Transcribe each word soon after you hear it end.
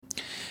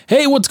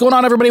Hey, what's going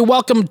on, everybody?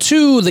 Welcome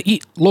to the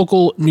Eat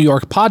Local New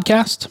York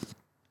podcast.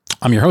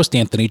 I'm your host,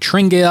 Anthony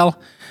Tringale,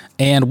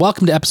 and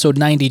welcome to episode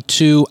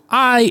 92.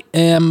 I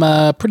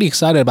am pretty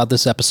excited about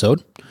this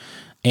episode,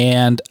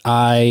 and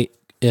I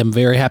am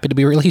very happy to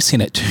be releasing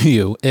it to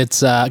you.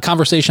 It's a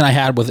conversation I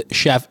had with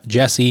Chef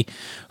Jesse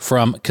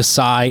from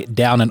Kasai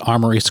down in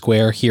Armory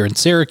Square here in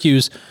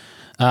Syracuse.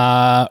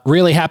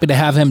 Really happy to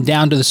have him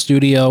down to the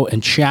studio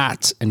and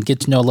chat and get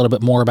to know a little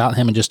bit more about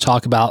him and just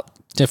talk about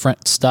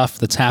different stuff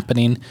that's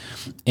happening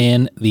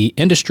in the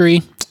industry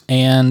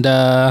and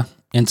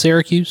in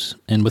Syracuse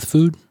and with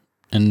food,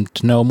 and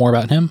to know more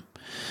about him.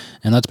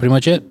 And that's pretty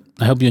much it.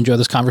 I hope you enjoy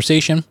this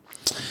conversation.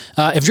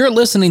 If you're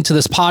listening to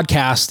this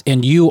podcast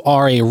and you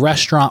are a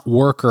restaurant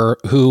worker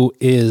who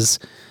has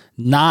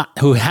not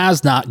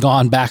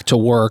gone back to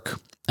work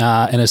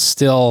and is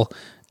still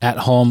at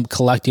home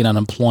collecting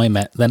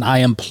unemployment, then I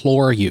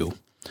implore you,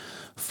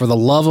 for the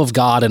love of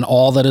God and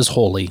all that is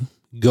holy,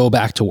 go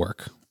back to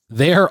work.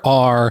 There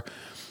are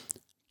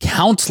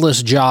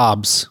countless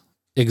jobs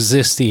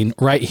existing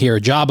right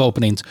here, job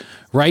openings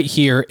right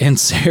here in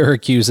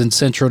Syracuse in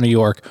central New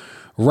York.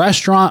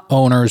 Restaurant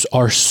owners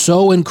are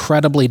so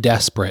incredibly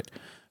desperate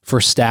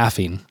for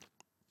staffing.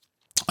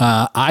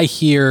 I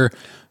hear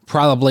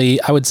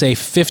probably, I would say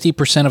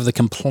 50% of the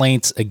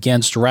complaints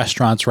against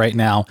restaurants right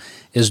now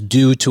is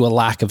due to a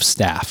lack of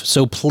staff.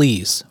 So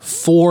please,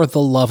 for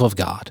the love of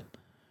God,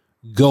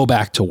 go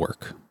back to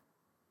work.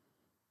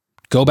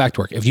 Go back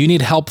to work. If you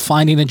need help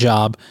finding a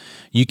job,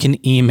 you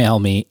can email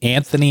me,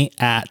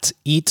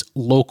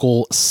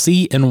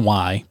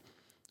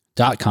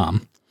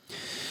 anthony@eatlocalcny.com,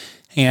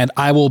 and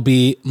I will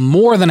be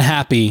more than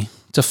happy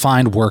to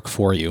find work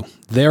for you.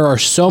 There are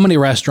so many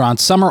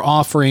restaurants. Some are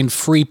offering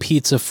free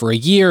pizza for a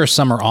year.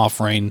 Some are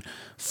offering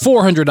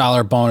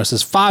 $400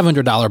 bonuses,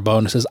 $500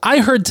 bonuses.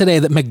 I heard today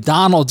that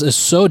McDonald's is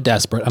so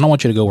desperate. I don't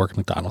want you to go work at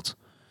McDonald's.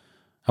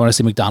 I want to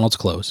see McDonald's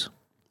close.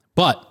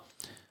 But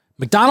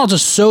McDonald's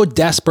is so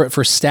desperate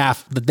for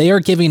staff that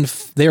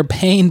they're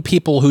paying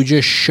people who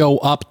just show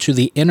up to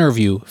the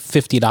interview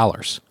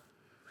 $50.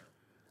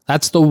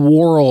 That's the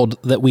world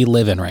that we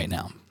live in right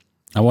now.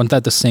 I want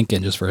that to sink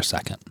in just for a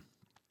second.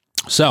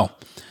 So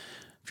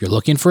if you're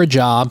looking for a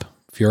job,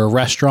 if you're a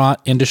restaurant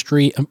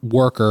industry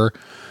worker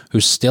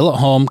who's still at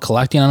home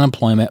collecting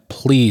unemployment,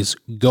 please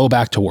go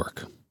back to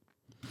work.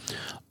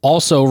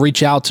 Also,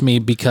 reach out to me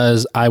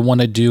because I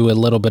want to do a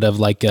little bit of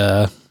like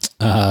a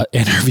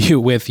interview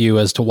with you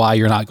as to why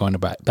you're not going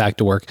back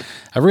to work.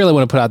 I really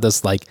want to put out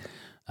this like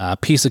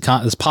piece of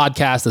this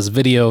podcast, this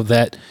video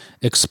that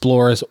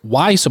explores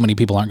why so many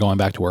people aren't going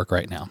back to work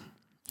right now.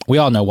 We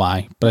all know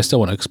why, but I still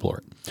want to explore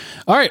it.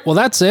 All right, well,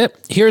 that's it.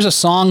 Here's a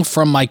song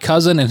from my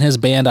cousin and his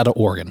band out of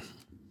Oregon.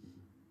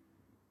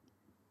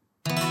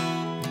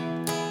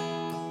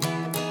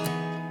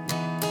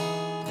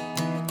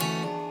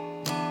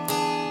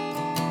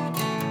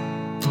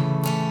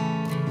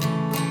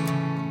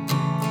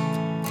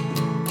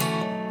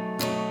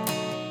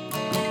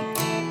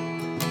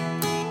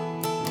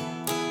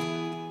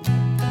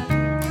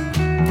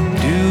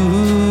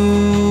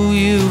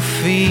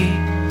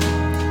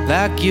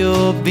 Like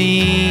you'll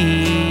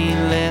be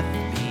left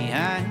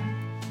behind.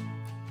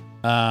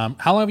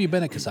 How long have you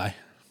been at Kasai?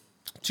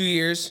 2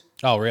 years.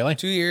 Oh, really?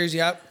 2 years,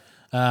 yep.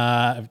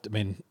 I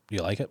mean, do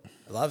you like it?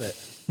 I love it.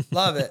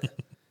 Love it.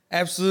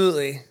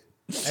 Absolutely.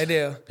 I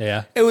do.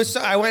 Yeah. It was,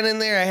 I went in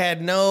there, I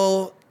had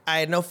no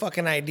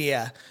fucking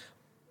idea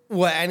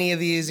what any of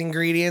these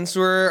ingredients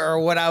were or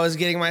what I was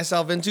getting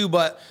myself into,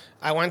 but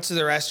I went to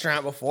the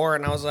restaurant before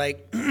and I was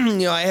like,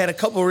 I had a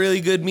couple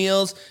really good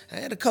meals. I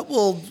had a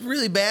couple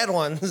really bad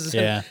ones.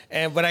 Yeah.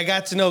 But I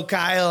got to know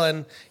Kyle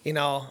and,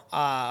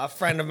 a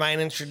friend of mine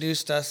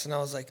introduced us and I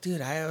was like,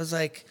 dude, I don't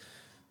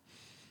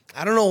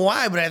know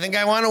why, but I think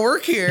I want to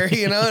work here,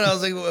 And I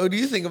was like, what do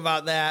you think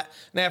about that?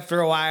 And after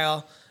a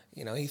while,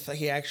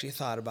 he actually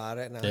thought about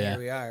it and now here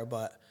we are.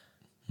 But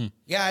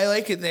yeah, I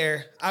like it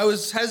there. I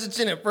was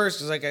hesitant at first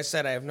because, like I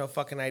said, I have no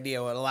fucking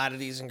idea what a lot of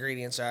these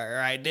ingredients are, or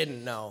I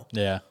didn't know.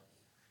 Yeah.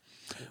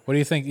 What do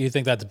you think? You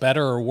think that's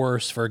better or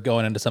worse for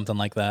going into something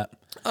like that?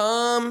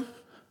 I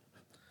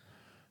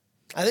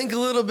think a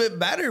little bit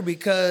better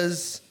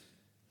because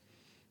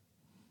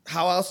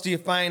how else do you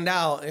find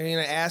out? You're going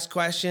to ask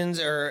questions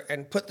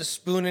and put the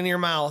spoon in your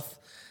mouth.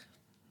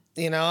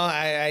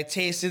 I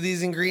tasted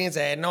these ingredients.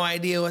 I had no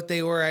idea what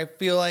they were. I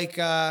feel like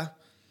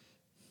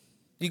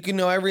you can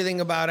know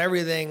everything about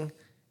everything,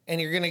 and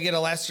you're going to get a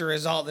lesser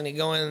result than you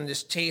go in and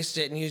just taste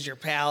it and use your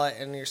palate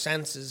and your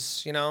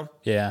senses,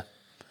 Yeah.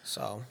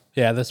 So.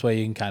 Yeah, this way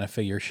you can kind of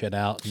figure shit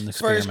out and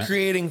experiment. As far as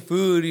creating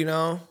food,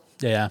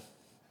 Yeah.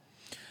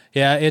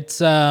 Yeah,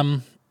 it's,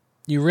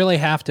 you really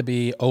have to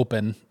be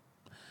open.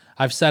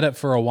 I've said it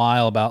for a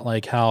while about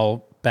like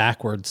how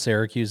backward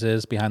Syracuse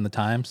is behind the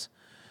times.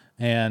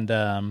 And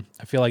I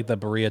feel like the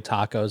burrito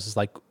tacos is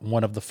like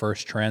one of the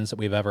first trends that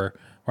we're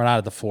not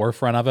at the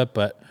forefront of it,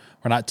 but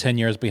we're not 10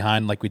 years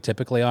behind like we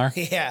typically are.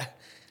 Yeah.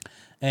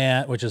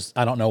 And which is,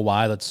 I don't know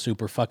why, that's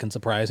super fucking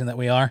surprising that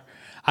we are.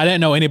 I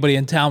didn't know anybody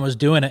in town was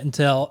doing it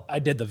until I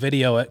did the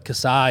video at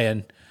Kasai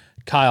and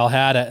Kyle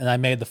had it, and I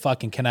made the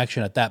fucking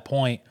connection at that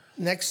point.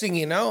 Next thing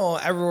you know,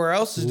 everywhere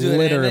else is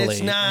doing it. And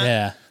it's not.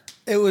 Yeah.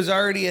 It was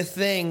already a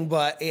thing,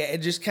 but yeah, it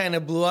just kind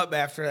of blew up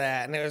after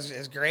that, and it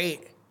was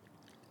great.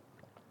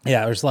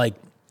 Yeah, there's like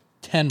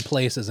 10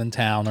 places in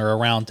town or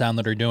around town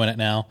that are doing it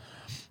now.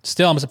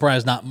 Still, I'm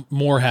surprised not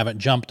more haven't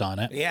jumped on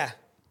it. Yeah.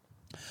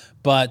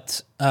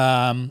 But,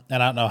 and I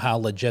don't know how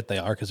legit they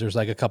are because there's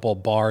like a couple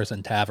of bars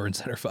and taverns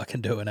that are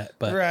fucking doing it.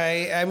 But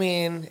right. I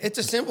mean, it's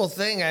a simple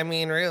thing. I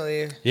mean,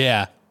 really.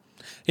 Yeah.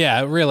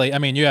 Yeah, really. I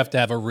mean, you have to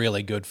have a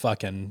really good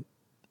fucking,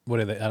 what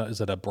are they?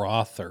 Is it a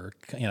broth or,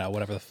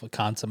 whatever the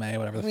consomme,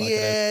 whatever the fuck it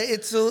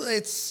is?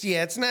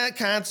 It's not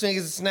consomme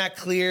because it's not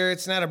clear.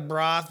 It's not a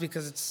broth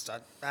because it's,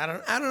 I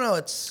don't know.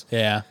 It's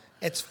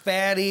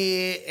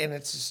fatty and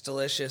it's just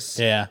delicious.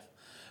 Yeah.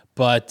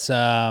 But,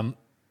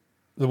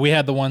 we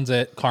had the ones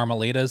at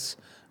Carmelita's,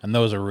 and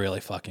those are really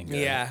fucking good.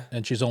 Yeah.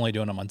 And she's only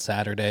doing them on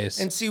Saturdays.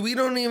 And see, we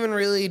don't even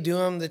really do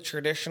them the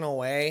traditional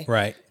way.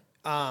 Right.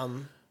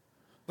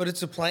 But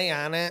it's a play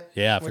on it.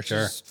 Yeah, for which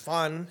sure. is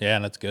fun. Yeah,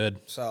 and it's good.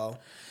 So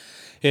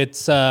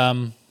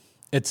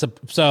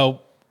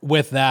so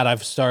with that,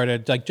 I've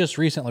started, like, just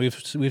recently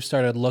we've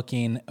started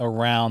looking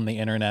around the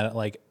internet at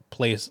like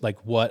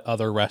what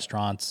other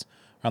restaurants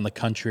around the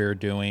country are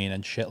doing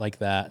and shit like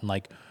that, and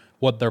like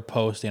what they're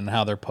posting and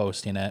how they're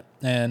posting it.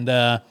 And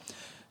the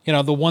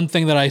one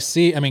thing that I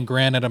see, I mean,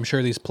 granted, I'm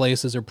sure these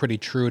places are pretty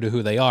true to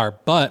who they are,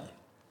 but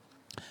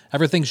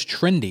everything's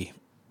trendy,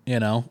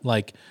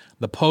 like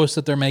the posts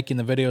that they're making,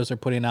 the videos they're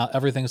putting out,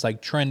 everything's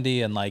like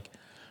trendy, and like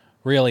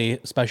really,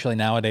 especially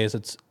nowadays,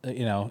 it's,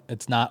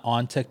 it's not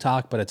on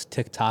TikTok, but it's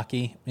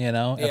TikTok-y,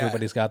 Yeah.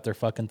 Everybody's got their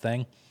fucking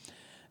thing.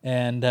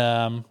 And,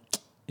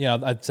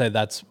 I'd say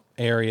that's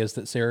areas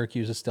that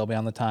Syracuse is still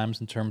beyond the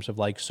times in terms of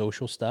like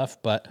social stuff.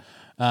 But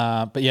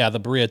yeah, the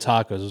burrito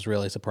tacos was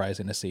really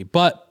surprising to see.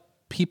 But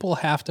people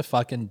have to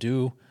fucking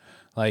do,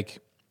 like,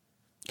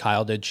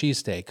 Kyle did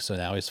cheesesteak, so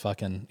now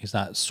he's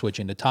not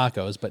switching to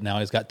tacos, but now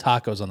he's got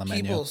tacos on the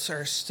menu. people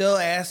are still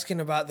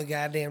asking about the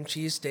goddamn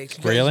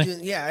cheesesteaks. Really?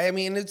 Yeah, I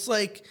mean, it's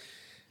like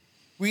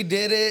we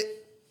did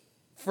it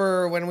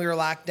for when we were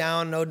locked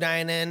down, no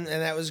dine-in, and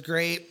that was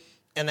great.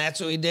 And that's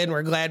what we did, and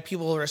we're glad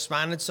people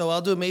responded so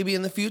well to it. Maybe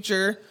in the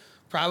future,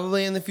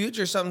 probably in the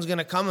future, something's going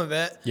to come of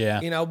it.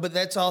 Yeah. But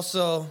that's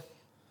also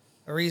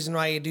a reason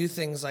why you do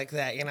things like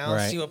that,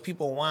 Right. See what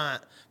people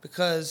want.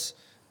 Because,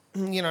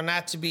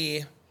 not to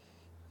be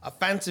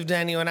offensive to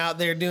anyone out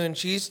there doing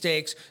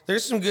cheesesteaks,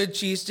 there's some good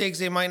cheesesteaks.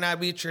 They might not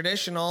be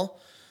traditional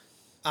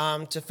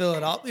to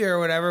Philadelphia or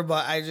whatever,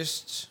 but I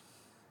just,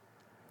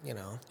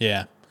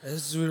 Yeah.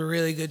 this is a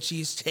really good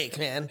cheesesteak,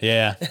 man.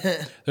 Yeah.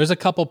 There's a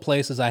couple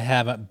places I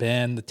haven't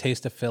been. The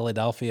Taste of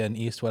Philadelphia in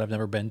Eastwood I've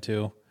never been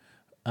to,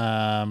 but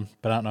I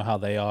don't know how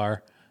they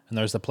are. And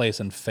there's a place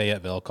in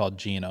Fayetteville called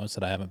Gino's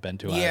that I haven't been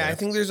to either. Yeah, I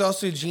think there's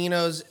also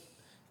Gino's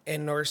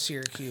in North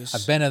Syracuse.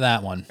 I've been to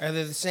that one. Are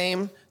they the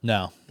same?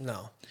 No.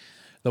 No.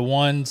 The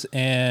one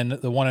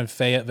in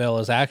Fayetteville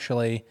is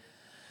actually,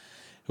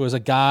 it was a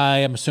guy,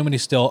 I'm assuming he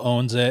still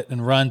owns it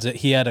and runs it.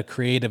 He had a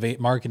creative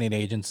marketing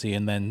agency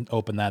and then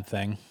opened that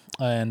thing.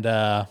 And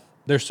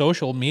their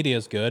social media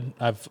is good.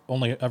 I've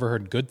only ever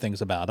heard good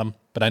things about them,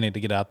 but I need to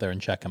get out there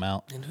and check them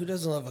out. And who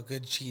doesn't love a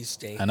good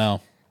cheesesteak? I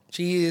know.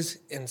 Cheese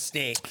and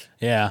steak.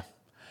 Yeah.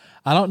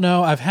 I don't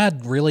know. I've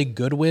had really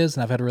good whiz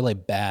and I've had really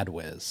bad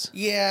whiz.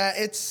 Yeah,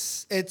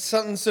 it's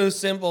something so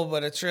simple,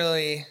 but it's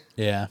really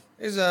Yeah.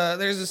 there's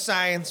a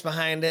science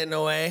behind it in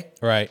a way.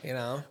 Right.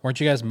 Weren't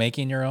you guys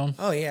making your own?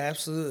 Oh yeah,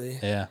 absolutely.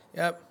 Yeah.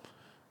 Yep.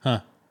 Huh.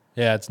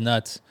 Yeah, it's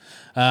nuts.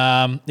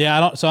 I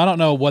don't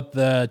know what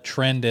the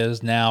trend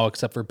is now,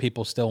 except for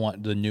people still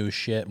want the new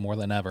shit more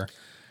than ever.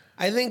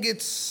 I think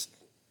it's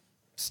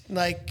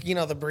like, the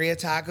burrito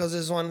tacos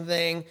is one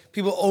thing.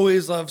 People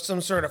always love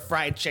some sort of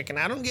fried chicken.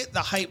 I don't get the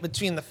hype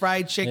between the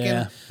fried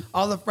chicken,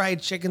 all the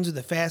fried chickens with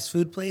the fast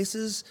food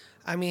places.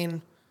 I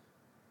mean,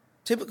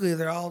 typically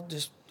they're all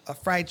just a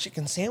fried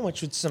chicken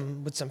sandwich with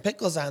some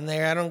pickles on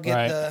there. I don't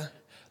get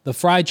the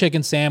fried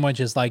chicken sandwich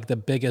is like the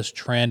biggest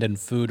trend in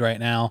food right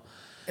now.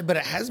 But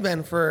it has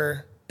been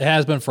for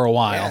a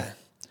while. Yeah.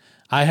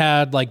 I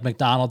had like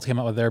McDonald's came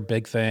out with their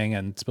big thing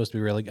and it's supposed to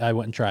be really, I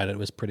went and tried it. It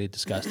was pretty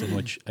disgusting,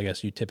 which I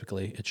guess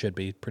it should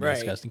be pretty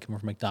disgusting coming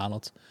from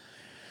McDonald's.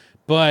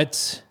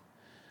 But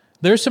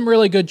there's some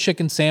really good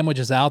chicken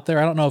sandwiches out there.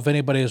 I don't know if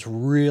anybody has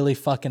really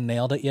fucking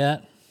nailed it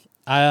yet.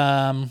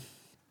 And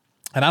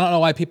I don't know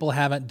why people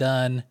haven't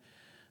done,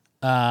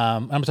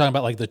 I'm talking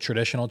about like the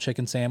traditional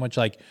chicken sandwich,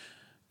 like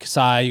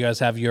Kasai, you guys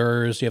have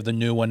yours. You have the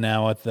new one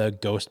now with the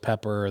ghost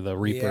pepper or the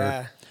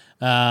Reaper.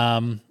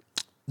 Yeah.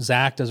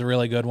 Zach does a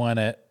really good one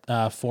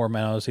at Four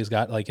Meadows. He's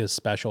got like his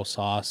special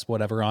sauce,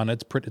 whatever on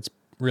it. It's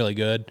really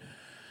good.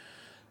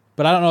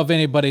 But I don't know if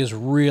anybody's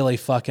really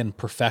fucking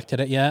perfected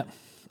it yet.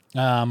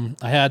 I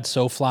had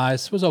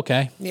SoFlies. It was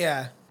okay.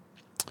 Yeah.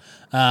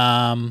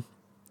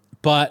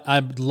 But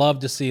I'd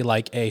love to see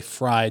like a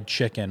fried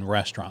chicken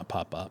restaurant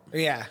pop up.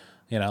 Yeah.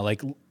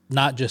 Like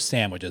not just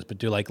sandwiches, but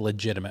do like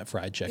legitimate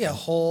fried chicken. Yeah,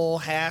 whole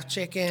half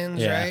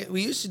chickens, Yeah. right?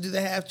 We used to do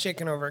the half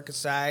chicken over at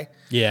Kasai,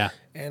 Yeah.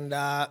 and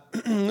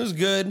it was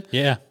good.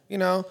 Yeah. You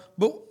know,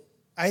 but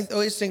I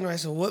always think to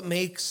myself, what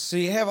makes, so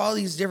you have all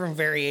these different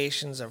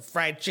variations of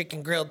fried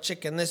chicken, grilled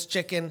chicken, this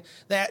chicken,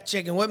 that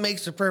chicken. What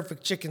makes the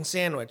perfect chicken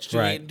sandwich?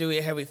 Right.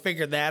 Have we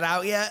figured that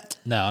out yet?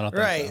 No, I don't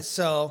think Right.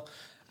 So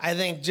I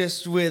think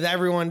just with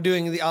everyone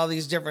doing all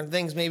these different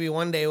things, maybe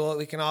one day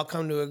we can all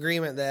come to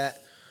agreement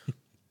that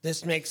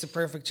this makes the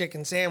perfect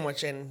chicken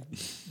sandwich. And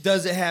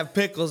does it have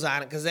pickles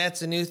on it? Because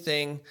that's a new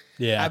thing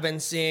I've been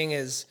seeing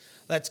is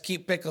let's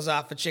keep pickles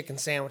off of chicken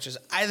sandwiches.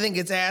 I think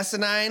it's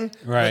asinine.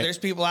 Right. But there's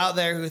people out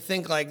there who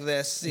think like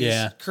this,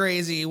 these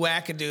crazy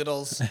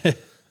wackadoodles.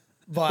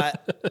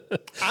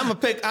 But I'm a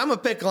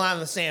pickle on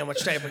the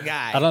sandwich type of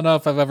guy. I don't know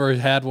if I've ever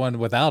had one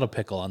without a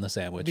pickle on the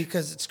sandwich.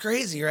 Because it's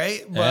crazy,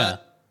 right? Yeah.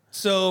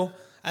 So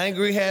I think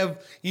we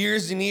have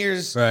years and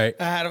years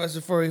ahead of us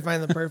before we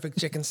find the perfect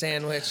chicken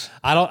sandwich.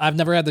 I've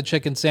never had the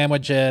chicken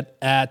sandwich at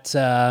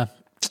FLX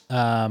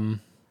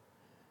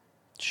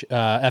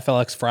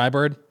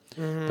Frybird,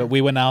 but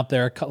we went out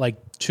there like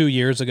 2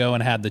 years ago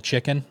and had the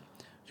chicken,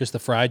 just the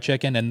fried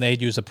chicken, and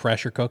they'd use a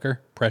pressure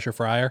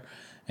fryer,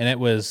 and it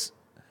was,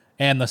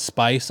 and the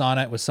spice on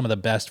it was some of the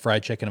best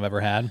fried chicken I've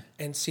ever had.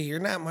 And see, you're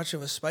not much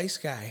of a spice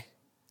guy.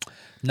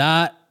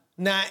 Not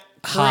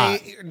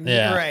hot.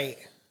 Yeah. Right.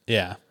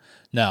 Yeah.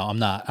 No, I'm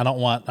not. I don't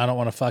want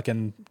to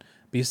fucking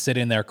be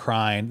sitting there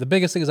crying. The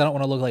biggest thing is I don't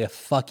want to look like a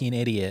fucking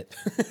idiot.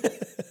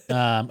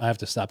 I have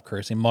to stop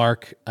cursing.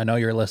 Mark, I know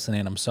you're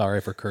listening. I'm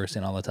sorry for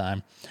cursing all the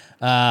time.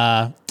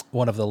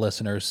 One of the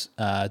listeners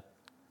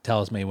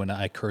tells me when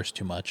I curse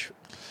too much.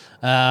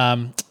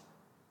 I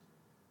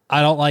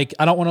don't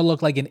want to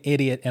look like an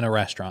idiot in a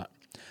restaurant.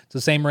 It's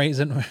the same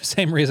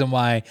reason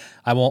why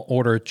I won't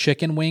order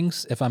chicken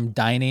wings if I'm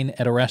dining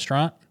at a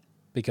restaurant,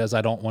 because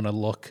I don't want to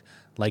look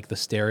like the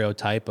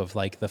stereotype of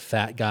like the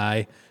fat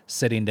guy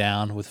sitting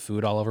down with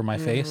food all over my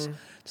face.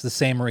 It's the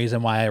same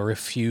reason why I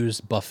refuse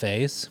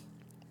buffets.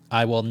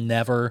 I will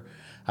never.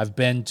 I've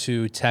been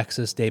to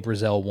Texas de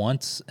Brazil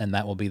once, and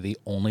that will be the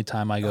only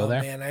time I go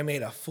there. Man, I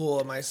made a fool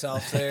of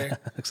myself there.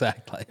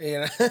 Exactly. You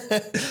know?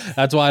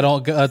 That's why I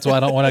don't go. That's why I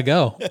don't want to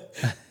go.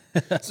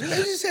 Sometimes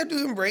you just have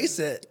to embrace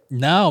it.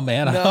 No,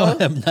 man. No?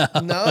 No.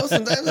 No,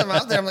 sometimes I'm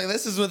out there. I'm like,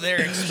 this is what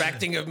they're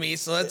expecting of me,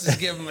 so let's just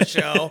give them a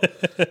show.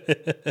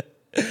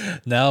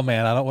 No,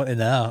 man. I don't want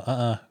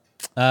to.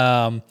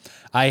 No.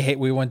 I hate.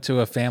 We went to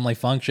a family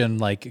function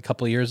like a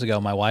couple of years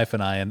ago, my wife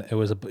and I, and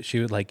she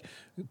was like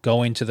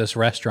going to this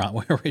restaurant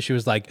where she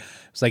was like,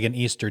 it's like an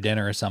Easter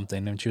dinner or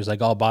something, and she was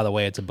like, "Oh, by the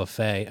way, it's a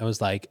buffet." I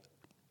was like,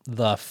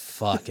 "The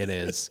fuck it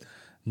is."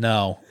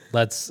 No,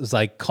 it's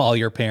like, call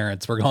your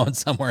parents. We're going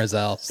somewhere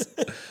else.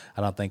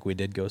 I don't think we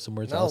did go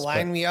somewhere else. No,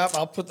 line me up.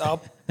 I'll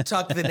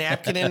tuck the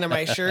napkin into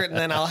my shirt and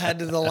then I'll head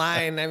to the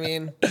line. I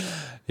mean,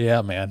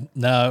 yeah, man.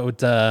 No,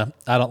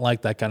 I don't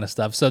like that kind of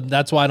stuff. So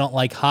that's why I don't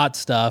like hot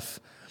stuff.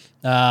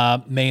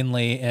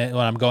 Mainly when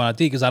I'm going out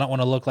to eat, because I don't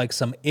want to look like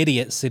some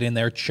idiot sitting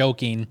there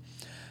choking.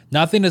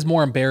 Nothing is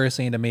more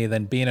embarrassing to me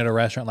than being at a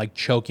restaurant like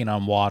choking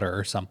on water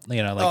or something.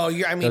 You know, like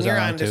you're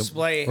on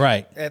display,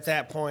 right at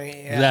that point.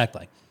 Yeah.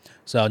 Exactly.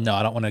 So no,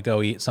 I don't want to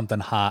go eat something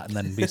hot and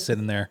then be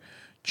sitting there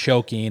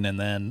choking, and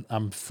then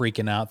I'm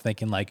freaking out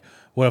thinking like,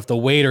 what if the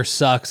waiter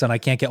sucks and I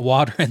can't get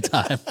water in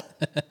time?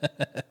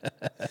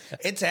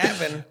 It's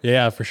happened.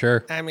 Yeah, for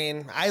sure. I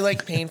mean, I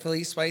like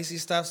painfully spicy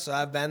stuff, so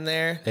I've been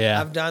there. Yeah.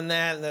 I've done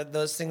that, and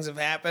those things have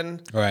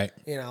happened. Right.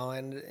 You know,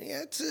 and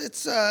yeah, it's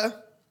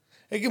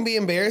it can be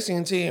embarrassing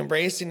until you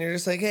embrace it and you're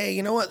just like, hey,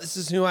 you know what? This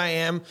is who I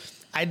am.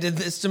 I did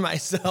this to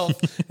myself,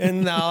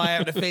 and now I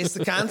have to face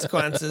the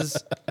consequences.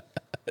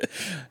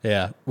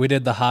 Yeah, we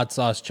did the hot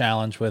sauce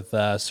challenge with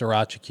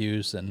Sriracha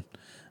Q's, and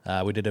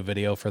we did a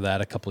video for that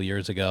a couple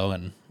years ago,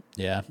 and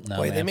yeah. No,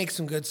 Boy, man. they make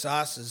some good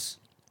sauces.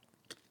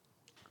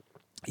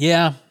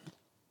 Yeah.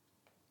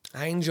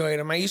 I enjoyed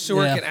them. I used to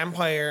work at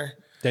Empire.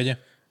 Did you?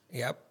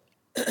 Yep.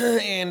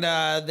 And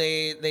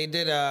they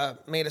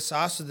made a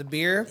sauce with the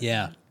beer.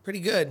 Yeah.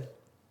 Pretty good.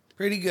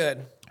 Pretty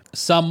good.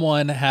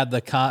 Someone had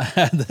the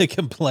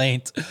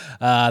complaint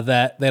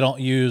that they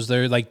don't use.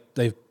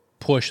 They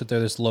push that they're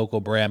this local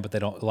brand, but they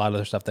don't. A lot of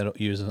their stuff they don't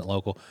use isn't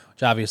local.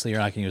 Which obviously you're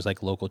not going to use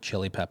like local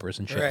chili peppers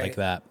and shit like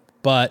that.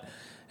 But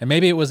and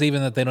maybe it was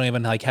even that they don't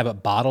even like have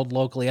it bottled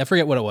locally. I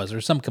forget what it was.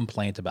 There's some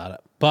complaint about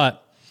it.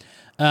 But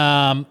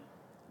my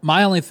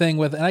only thing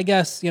with, and I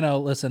guess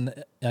listen,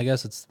 I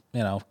guess it's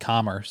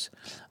commerce.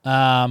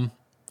 But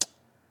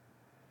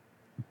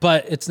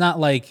it's not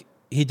like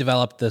he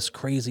developed this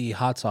crazy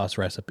hot sauce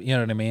recipe. You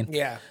know what I mean?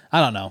 Yeah. I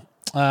don't know.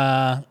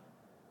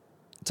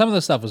 Some of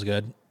the stuff was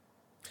good.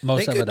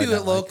 Most they of could it do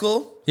it local.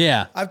 Like.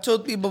 Yeah. I've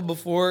told people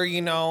before,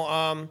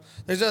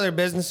 there's other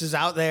businesses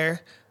out there.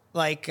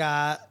 Like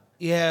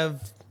you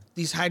have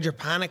these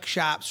hydroponic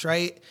shops,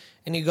 right?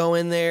 And you go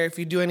in there, if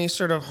you do any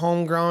sort of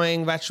home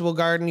growing vegetable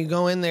garden, you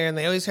go in there and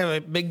they always have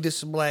a big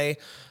display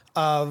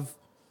of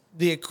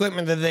the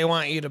equipment that they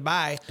want you to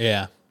buy.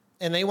 Yeah.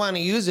 And they want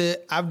to use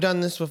it. I've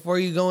done this before.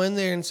 You go in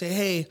there and say,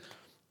 hey,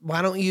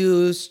 why don't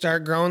you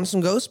start growing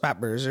some ghost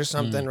peppers or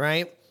something,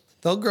 right?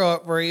 They'll grow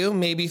it for you,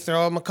 maybe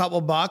throw them a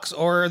couple bucks,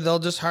 or they'll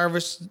just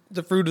harvest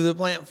the fruit of the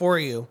plant for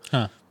you.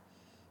 Huh.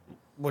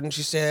 Wouldn't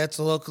you say that's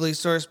a locally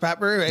sourced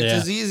pepper? It's Yeah.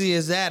 as easy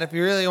as that. If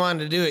you really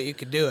wanted to do it, you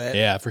could do it.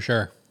 Yeah, for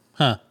sure.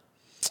 Huh.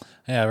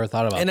 Yeah, I never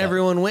thought about And that.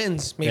 everyone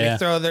wins. Maybe Yeah.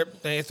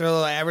 they throw a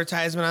little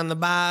advertisement on the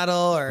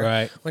bottle, or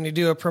Right. when you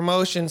do a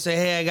promotion, say,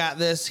 hey, I got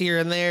this here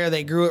and there.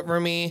 They grew it for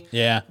me.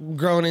 Yeah.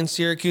 Grown in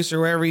Syracuse or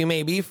wherever you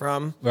may be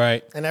from.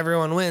 Right. And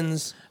everyone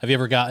wins. Have you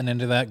ever gotten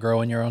into that,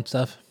 growing your own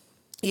stuff?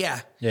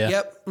 Yeah. Yeah.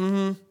 Yep.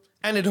 Mm-hmm.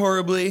 Ended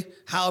horribly.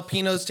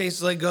 Jalapenos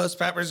tasted like ghost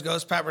peppers.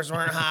 Ghost peppers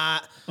weren't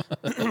hot.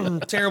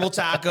 Terrible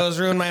tacos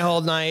ruined my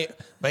whole night.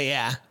 But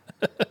yeah,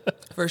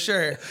 for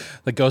sure.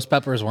 The ghost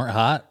peppers weren't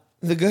hot?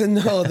 They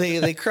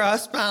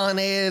cross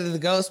pollinated. The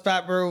ghost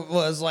pepper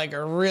was like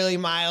a really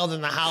mild,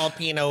 and the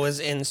jalapeno was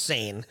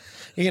insane.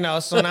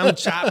 So when I'm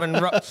chopping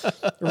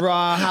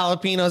raw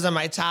jalapenos on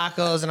my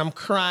tacos, and I'm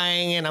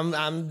crying, and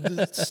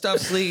I'm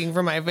stuff's leaking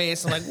from my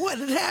face, I'm like, what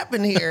had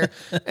happened here?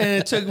 And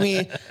it took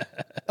me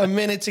a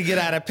minute to get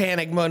out of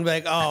panic mode and be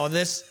like, oh,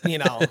 this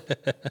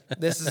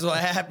is what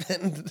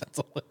happened.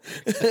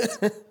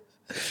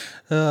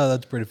 Oh,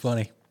 that's pretty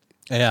funny.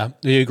 Yeah.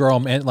 Do you grow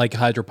them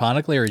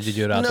hydroponically, or did you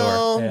do it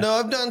outdoor? No,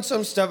 I've done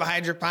some stuff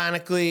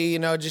hydroponically,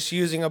 just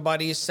using a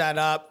buddy's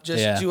setup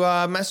just Yeah.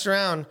 to mess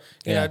around,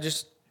 Yeah.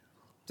 just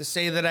to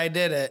say that I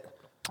did it.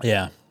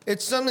 Yeah.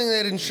 It's something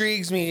that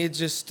intrigues me. It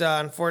just,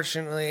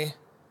 unfortunately,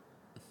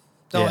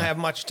 don't Yeah. have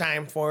much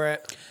time for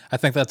it. I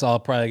think that's all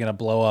probably going to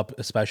blow up,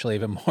 especially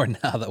even more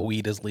now that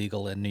weed is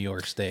legal in New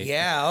York State.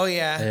 Yeah. Oh,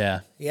 yeah. Yeah.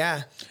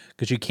 Yeah.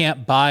 Because you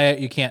can't buy it,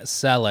 you can't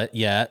sell it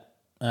yet.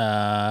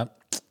 And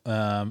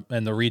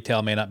the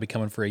retail may not be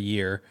coming for a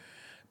year,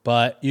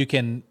 but you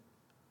can,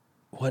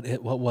 what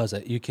was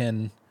it?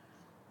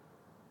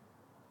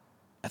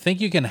 I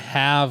think you can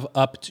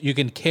you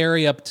can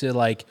carry up to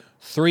like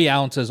 3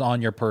 ounces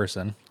on your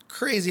person.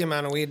 Crazy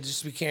amount of weed to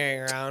just be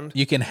carrying around.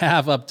 You can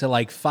have up to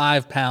like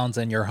 5 pounds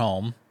in your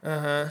home.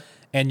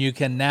 And you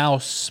can now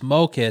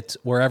smoke it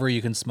wherever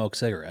you can smoke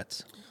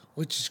cigarettes.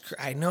 Which is,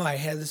 I know I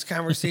had this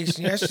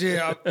conversation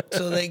yesterday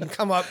so they can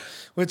come up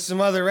with some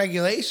other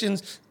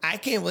regulations. I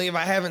can't believe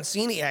I haven't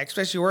seen it yet,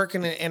 especially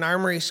working in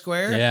Armory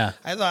Square. Yeah.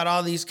 I thought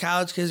all these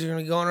college kids are going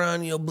to be going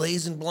around,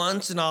 blazing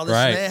blunts and all this.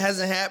 Right. And it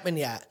hasn't happened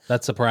yet.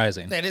 That's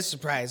surprising. That is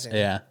surprising.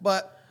 Yeah.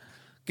 But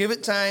give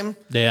it time.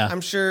 Yeah.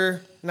 I'm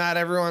sure not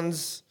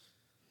everyone's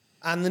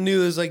on the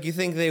news like you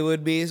think they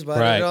would be, but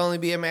Right. it'll only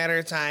be a matter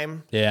of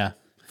time Yeah.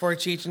 before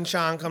Cheech and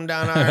Chong come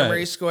down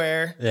Armory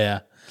Square. Yeah.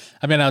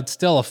 I mean, it's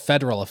still a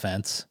federal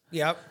offense.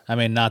 Yep. I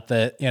mean, not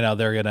that,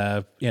 they're going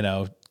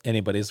to,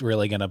 anybody's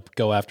really going to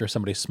go after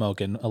somebody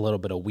smoking a little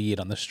bit of weed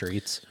on the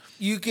streets.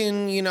 You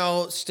can,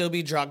 still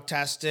be drug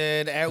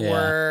tested at Yeah.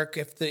 work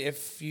if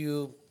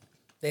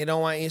they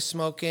don't want you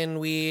smoking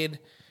weed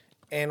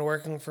and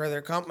working for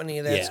their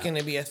company. That's Yeah. going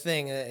to be a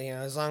thing.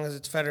 As long as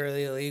it's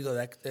federally illegal,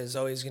 that is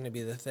always going to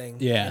be the thing.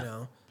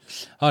 Yeah.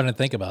 Oh, I didn't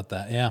think about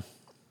that. Yeah.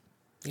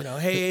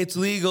 Hey, it's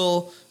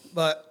legal,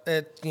 but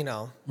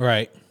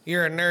Right.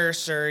 you're a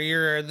nurse or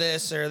you're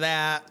this or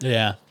that.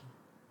 Yeah.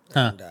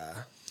 Huh. And,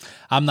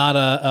 I'm not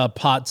a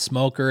pot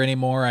smoker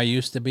anymore. I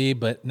used to be,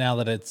 but now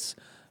that it's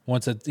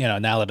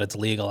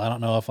legal, I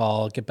don't know if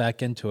I'll get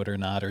back into it or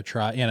not, or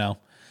try,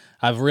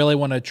 I really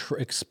want to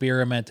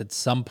experiment at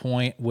some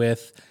point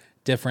with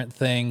different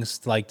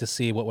things, like to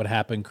see what would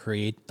happen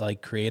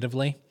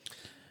creatively.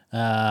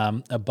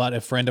 But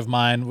a friend of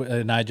mine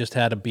and I just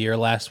had a beer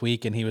last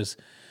week, and he was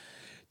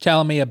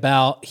telling me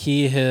about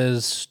he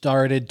has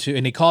started to,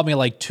 and he called me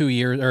like 2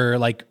 years or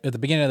like at the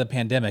beginning of the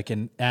pandemic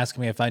and asked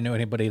me if I knew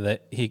anybody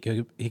that he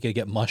could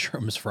get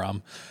mushrooms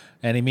from.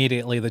 And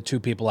immediately the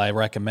 2 people I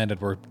recommended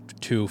were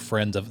 2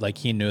 friends of, like,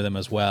 he knew them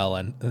as well,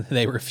 and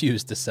they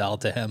refused to sell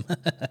to him.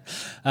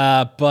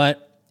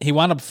 But he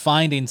wound up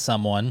finding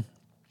someone.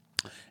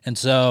 And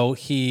so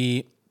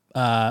we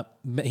got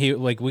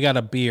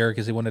a beer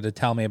because he wanted to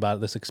tell me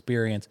about this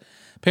experience.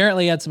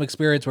 Apparently he had some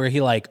experience where he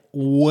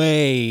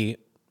way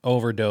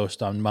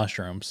overdosed on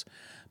mushrooms,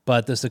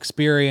 but this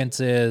experience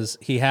is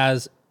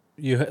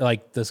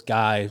this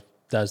guy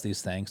does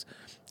these things.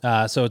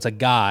 So it's a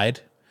guide,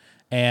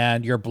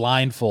 and you're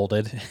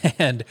blindfolded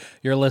and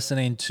you're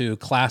listening to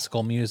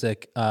classical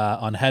music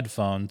on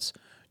headphones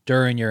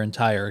during your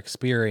entire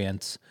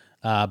experience,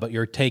 but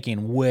you're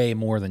taking way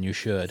more than you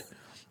should.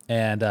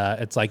 And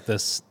it's like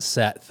this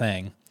set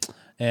thing.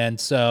 And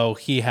so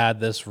he had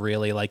this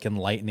really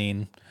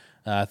enlightening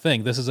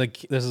thing. This is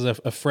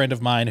a friend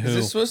of mine who. is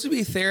this supposed to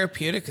be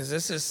therapeutic? Because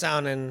this is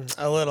sounding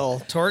a little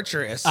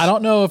torturous. I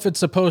don't know if it's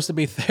supposed to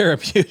be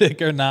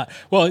therapeutic or not.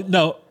 Well,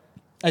 no,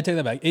 I take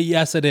that back.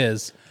 Yes, it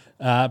is,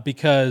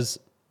 because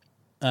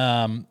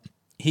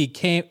he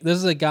came. This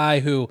is a guy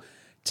who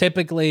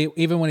typically,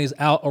 even when he's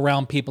out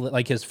around people that,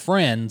 like his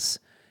friends,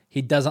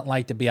 he doesn't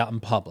like to be out in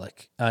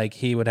public. Like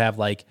he would have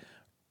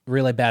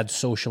really bad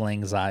social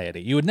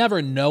anxiety. You would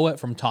never know it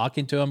from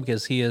talking to him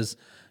because he is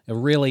a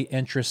really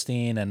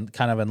interesting and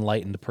kind of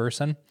enlightened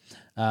person.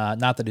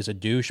 Not that he's a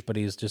douche, but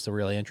he's just a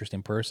really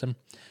interesting person.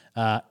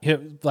 He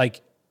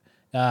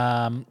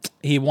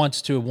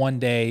wants to one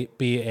day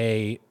be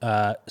a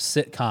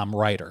sitcom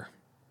writer.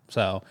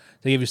 So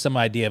to give you some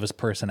idea of his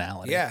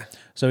personality. Yeah.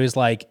 So he's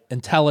like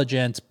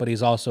intelligent, but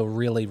he's also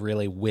really,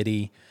 really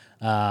witty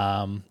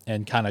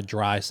and kind of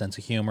dry sense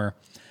of humor.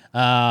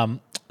 But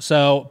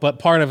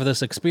part of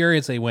this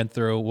experience that he went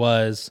through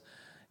was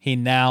he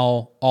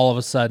now all of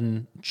a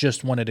sudden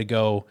just wanted to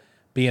go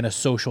be in a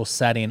social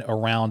setting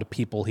around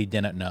people he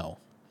didn't know.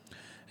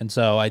 And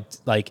so I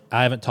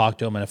haven't talked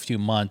to him in a few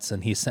months,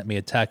 and he sent me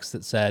a text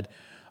that said,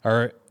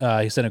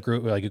 he sent a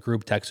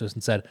group text to us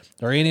and said,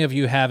 "Are any of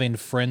you having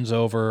friends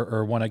over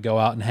or want to go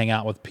out and hang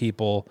out with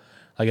people,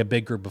 like a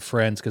big group of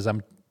friends? Because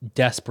I'm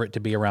desperate to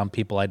be around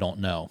people I don't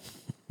know."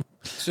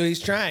 So he's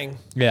trying.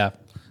 Yeah.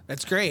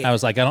 That's great. I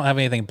was like, I don't have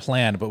anything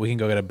planned, but we can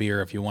go get a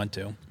beer if you want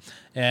to.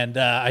 And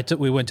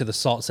we went to the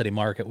Salt City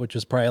Market, which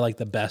was probably like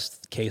the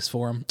best case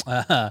for him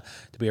to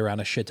be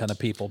around a shit ton of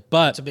people.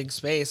 But it's a big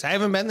space. I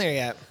haven't been there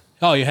yet.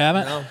 Oh, you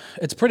haven't? No.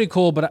 It's pretty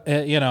cool, but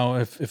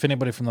if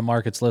anybody from the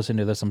market's listening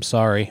to this, I'm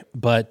sorry,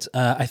 but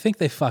I think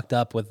they fucked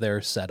up with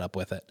their setup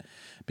with it,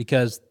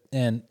 because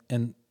and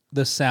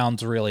this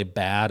sounds really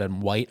bad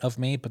and white of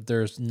me, but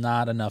there's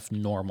not enough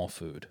normal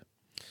food.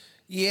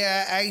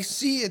 Yeah, I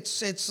see.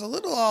 It's a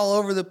little all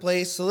over the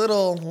place, a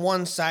little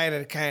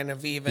one-sided kind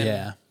of even.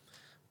 Yeah,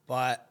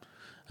 but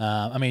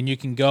you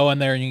can go in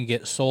there and you can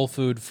get soul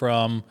food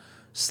from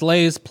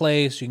Slay's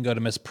place. You can go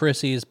to Miss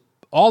Prissy's.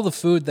 All the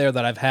food there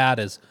that I've had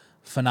is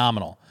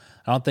phenomenal.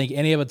 I don't think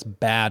any of it's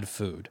bad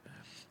food.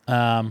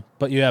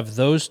 But you have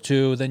those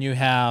two. Then you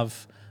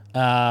have,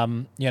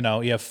 you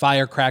have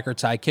Firecracker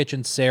Thai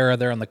Kitchen. Sarah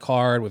there on the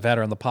card. We've had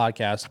her on the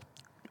podcast.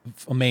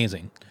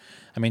 Amazing.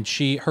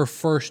 Her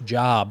first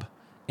job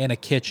in a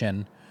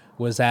kitchen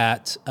was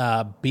at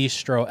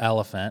Bistro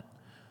Elephant,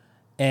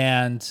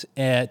 and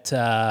at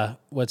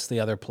what's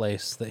the other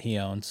place that he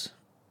owns?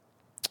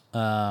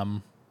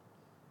 There's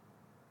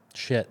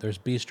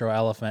Bistro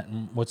Elephant,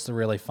 and what's the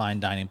really fine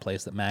dining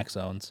place that Max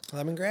owns?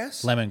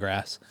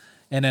 Lemongrass.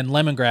 And then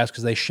Lemongrass,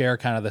 because they share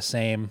kind of the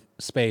same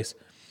space.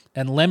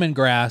 And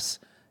Lemongrass,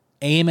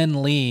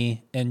 Eamon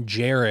Lee and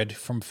Jared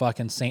from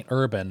fucking St.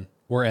 Urban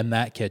were in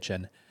that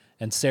kitchen.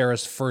 And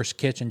Sarah's first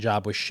kitchen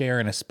job was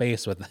sharing a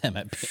space with them.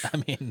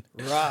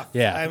 Rough.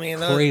 Yeah,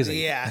 crazy.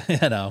 Yeah.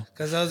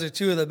 Because those are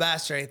two of the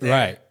best right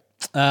there.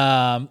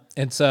 Right.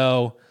 And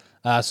so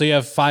you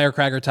have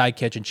Firecracker Thai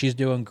Kitchen. She's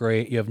doing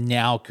great. You have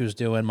Nauk, who's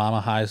doing Mama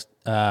High's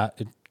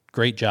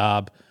great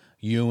job.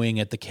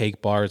 Ewing at the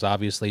Cake Bar is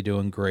obviously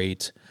doing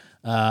great.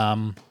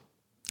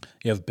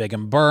 You have Big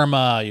in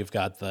Burma. You've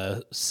got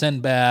the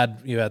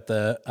Sinbad. You got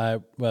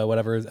the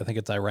whatever. I think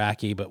it's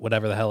Iraqi, but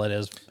whatever the hell it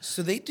is.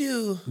 So they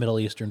do Middle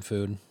Eastern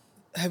food.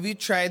 Have you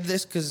tried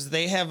this? Because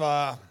they have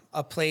a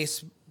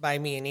place by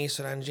me in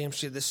Eastwood on James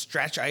Street, this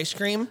Stretch ice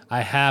cream.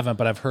 I haven't,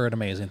 but I've heard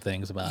amazing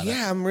things about it.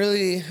 Yeah, I'm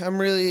really.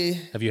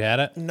 Have you had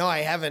it? No, I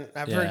haven't.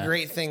 I've heard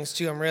great things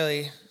too. I'm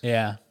really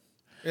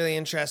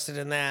interested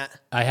in that.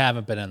 I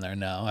haven't been in there.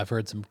 No, I've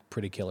heard some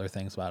pretty killer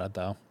things about it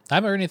though. I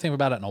haven't heard anything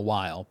about it in a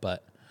while,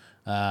 but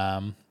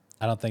I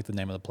don't think the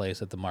name of the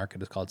place at the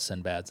market is called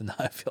Sinbad's, and now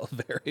I feel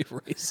very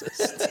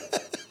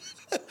racist.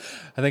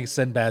 I think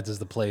Sinbad's is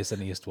the place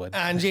in Eastwood.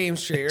 On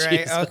James Street, right?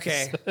 Jesus.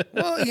 Okay.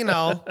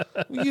 Well,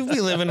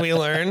 we live and we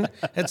learn.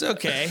 It's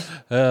okay.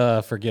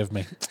 Forgive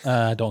me.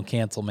 Don't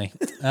cancel me.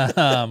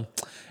 And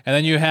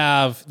then you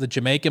have the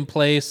Jamaican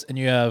place, and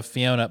you have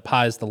Fiona at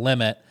Pie's the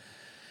Limit.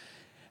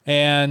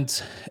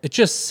 And it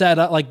just set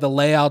up, like the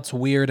layout's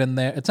weird in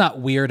there. It's not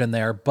weird in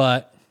there,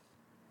 but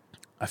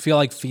I feel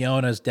like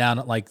Fiona's down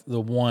at like the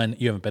one.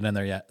 You haven't been in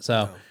there yet.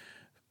 So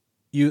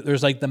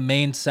there's like the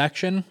main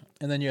section,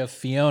 and then you have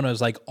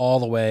Fiona's like all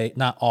the way,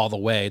 not all the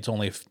way. It's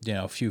only,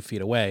 a few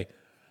feet away.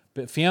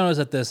 But Fiona's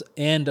at this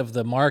end of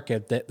the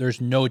market that there's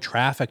no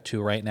traffic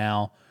to right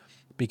now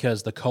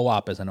because the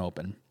co-op isn't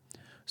open.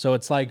 So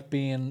it's like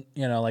being,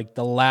 like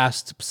the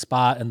last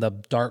spot in the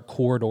dark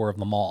corridor of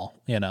the mall,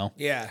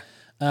 Yeah.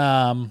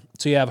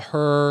 So you have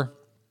her.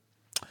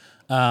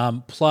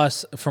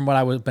 Plus, from what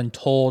I've been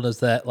told, is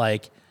that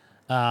like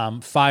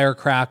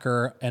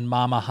Firecracker and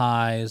Mama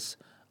High's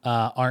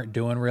aren't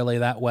doing really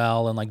that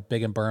well, and like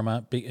Big in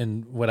Burma,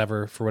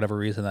 for whatever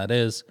reason that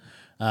is.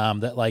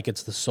 That like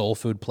it's the soul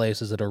food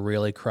places that are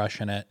really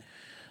crushing it.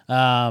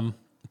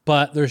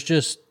 But there's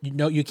just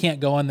you can't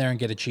go in there and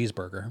get a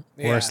cheeseburger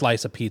or a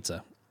slice of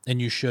pizza. And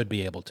you should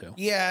be able to.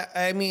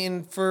 Yeah,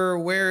 for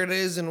where it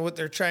is and what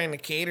they're trying to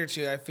cater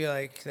to, I feel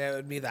like that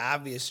would be the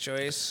obvious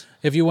choice.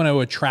 If you want to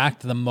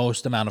attract the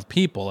most amount of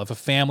people, if a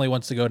family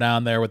wants to go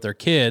down there with their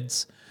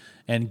kids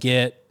and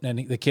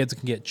the kids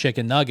can get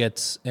chicken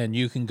nuggets and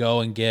you can go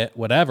and get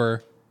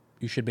whatever,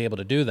 you should be able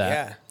to do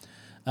that.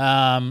 Yeah.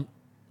 I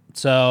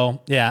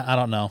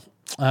don't know.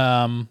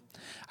 I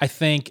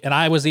think, and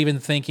I was even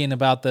thinking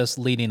about this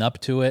leading up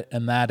to it,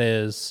 and that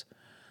is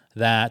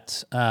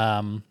that,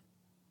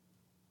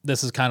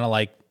 this is kind of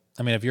like,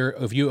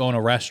 if you own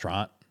a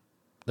restaurant,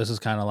 this is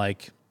kind of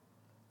like,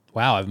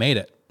 wow, I've made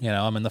it.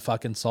 I'm in the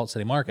fucking Salt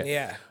City Market.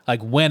 Yeah.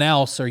 Like, when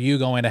else are you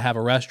going to have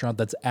a restaurant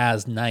that's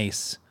as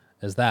nice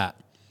as that?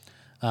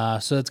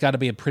 So it's got to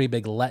be a pretty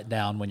big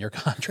letdown when your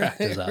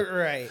contract is up.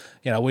 Right.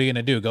 What are you going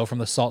to do? Go from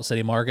the Salt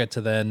City Market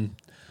to then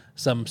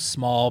some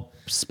small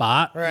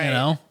spot, Right.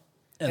 And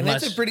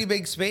Unless, it's a pretty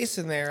big space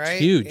in there, right?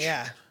 huge.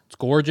 Yeah. It's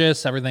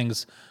gorgeous.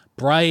 Everything's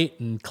bright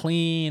and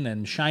clean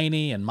and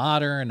shiny and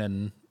modern,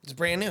 and it's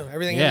brand new.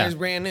 Everything in there is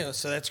brand new,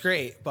 so that's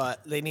great.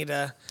 But they need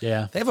a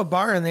they have a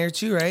bar in there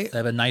too, right? They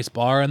have a nice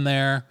bar in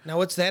there. Now,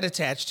 what's that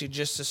attached to?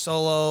 Just a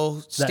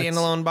solo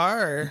standalone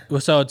bar? Or?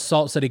 So it's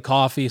Salt City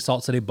Coffee,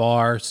 Salt City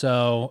Bar.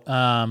 So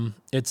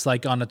it's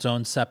like on its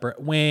own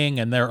separate wing,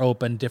 and they're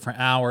open different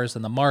hours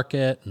in the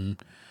market, and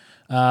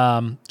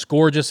it's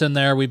gorgeous in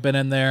there. We've been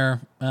in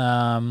there.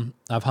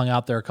 I've hung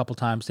out there a couple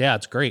times. Yeah,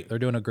 it's great. They're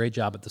doing a great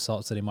job at the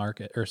Salt City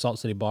Market or Salt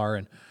City Bar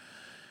and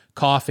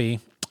Coffee.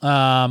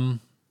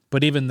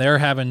 But even they're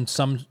having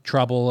some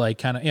trouble, like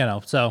kind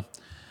of, so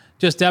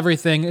just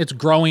everything. It's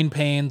growing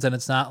pains, and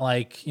it's not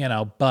like,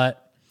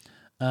 but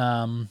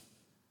I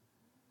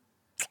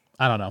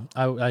don't know.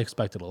 I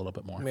expected a little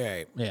bit more.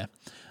 Right. Yeah.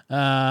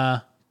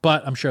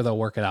 But I'm sure they'll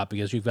work it out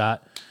because you've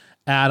got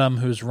Adam,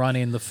 who's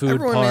running the food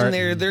Everyone part. in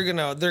there, they're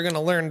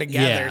gonna learn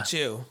together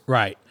too.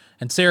 Right.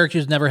 And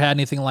Syracuse never had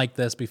anything like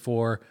this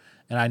before,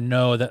 and I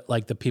know that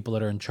like the people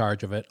that are in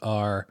charge of it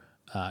are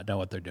know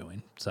what they're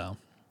doing. So,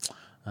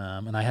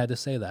 and I had to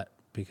say that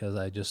because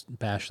I just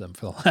bashed them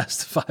for the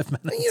last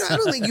 5 minutes. I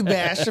don't think you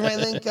bashed them. I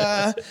think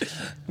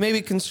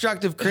maybe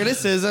constructive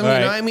criticism.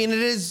 Right. I mean, it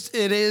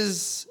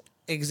is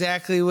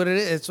exactly what it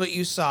is. It's what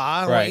you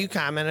saw, right. What you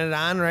commented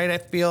on, right? I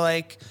feel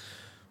like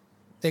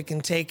they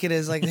can take it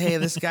as like, hey,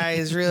 this guy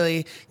is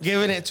really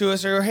giving it to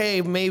us, or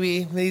hey,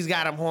 maybe he's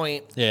got a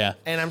point. Yeah.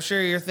 And I'm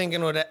sure you're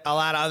thinking what a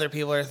lot of other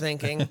people are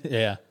thinking.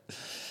 Yeah.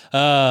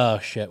 Oh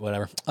shit,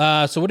 whatever.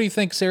 So what do you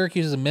think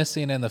Syracuse is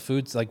missing in the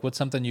foods? Like, what's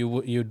something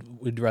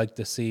you'd would like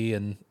to see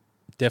and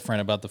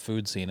different about the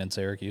food scene in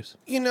Syracuse?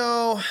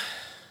 The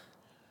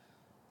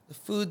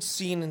food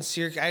scene in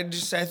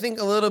Syracuse, I think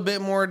a little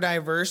bit more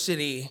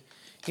diversity.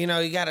 You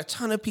got a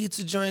ton of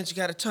pizza joints, you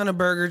got a ton of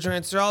burger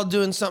joints. They're all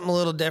doing something a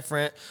little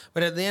different,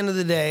 but at the end of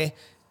the day,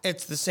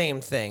 it's the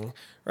same thing,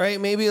 right?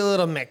 Maybe a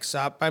little mix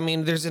up. I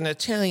mean, there's an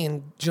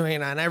Italian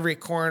joint on every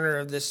corner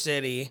of the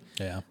city.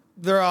 Yeah.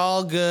 They're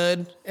all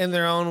good in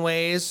their own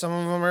ways. Some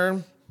of them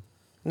are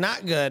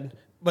not good,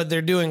 but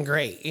they're doing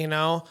great, I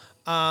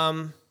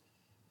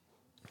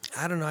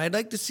don't know. I'd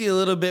like to see a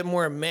little bit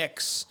more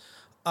mix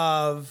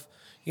of,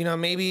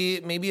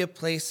 maybe a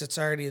place that's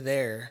already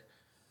there,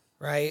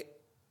 right?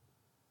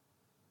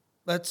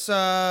 Let's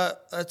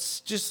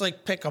just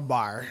like pick a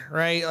bar,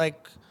 right?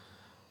 Like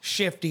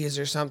Shifty's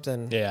or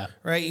something. Yeah.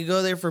 Right? You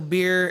go there for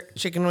beer,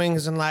 chicken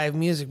wings, and live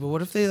music, but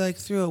what if they like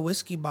threw a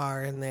whiskey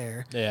bar in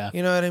there? Yeah.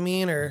 You know what I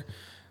mean? Or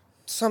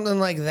something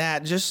like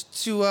that.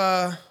 Just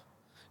to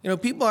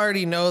people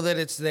already know that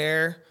it's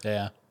there.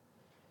 Yeah.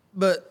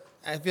 But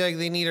I feel like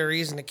they need a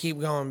reason to keep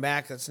going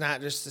back. That's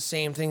not just the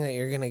same thing that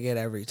you're gonna get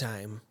every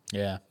time.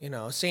 Yeah.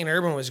 St.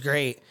 Urban was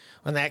great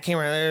when that came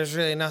around. There's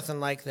really nothing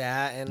like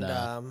that. And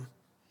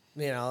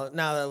now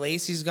that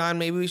Lacey's gone,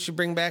 maybe we should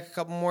bring back a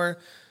couple more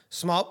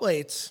small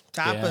plates,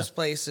 tapas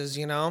places,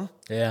 Yeah.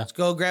 Let's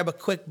go grab a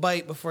quick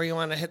bite before you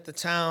want to hit the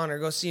town or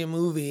go see a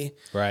movie.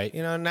 Right.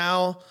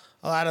 Now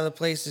a lot of the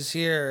places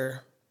here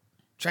are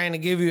trying to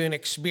give you an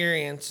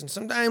experience, and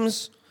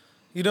sometimes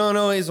you don't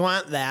always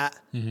want that.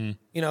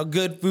 Mm-hmm.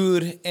 Good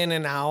food in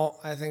and out.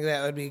 I think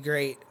that would be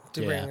great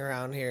to bring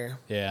around here.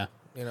 Yeah.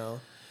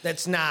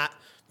 That's not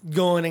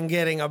going and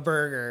getting a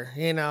burger,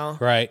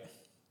 Right.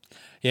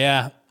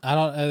 Yeah.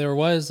 There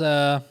was,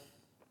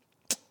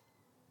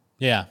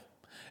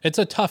 it's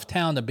a tough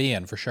town to be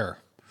in for sure.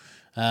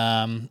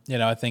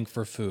 I think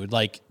for food,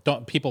 like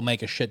people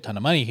make a shit ton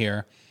of money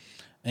here,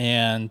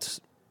 and,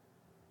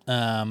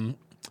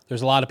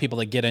 there's a lot of people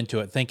that get into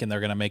it thinking they're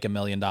going to make $1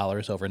 million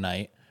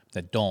overnight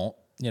that don't,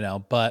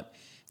 but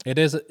it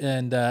is,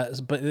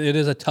 but it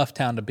is a tough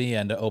town to be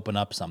in to open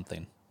up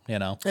something,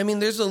 I mean,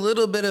 there's a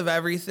little bit of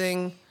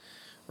everything,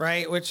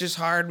 right? Which is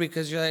hard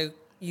because you're like,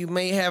 you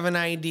may have an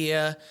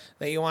idea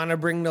that you want to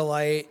bring to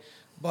light,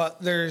 but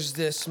there's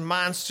this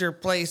monster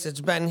place that's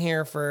been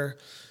here for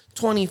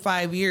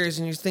 25 years,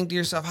 and you think to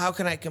yourself, how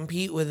can I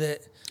compete with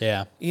it?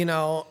 Yeah.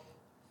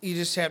 You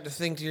just have to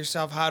think to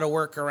yourself how to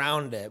work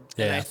around it.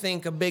 Yeah. And I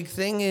think a big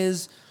thing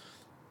is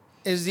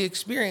the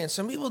experience.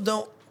 Some people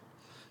don't.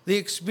 The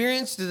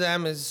experience to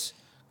them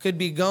could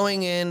be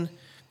going in,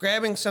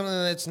 grabbing something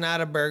that's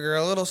not a burger,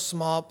 a little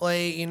small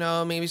plate,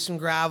 maybe some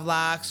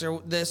gravlax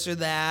or this or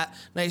that,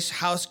 nice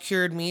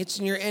house-cured meats,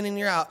 and you're in and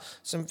you're out.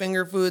 Some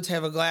finger foods,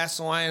 have a glass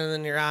of wine, and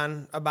then you're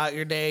on about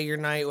your day, your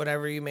night,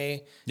 whatever you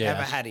may have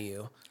ahead of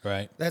you.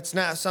 Right. That's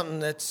not something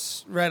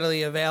that's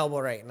readily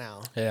available right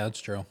now. Yeah,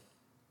 that's true.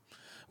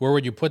 Where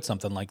would you put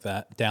something like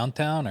that?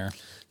 Downtown or?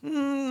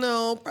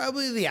 No,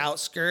 probably the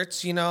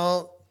outskirts,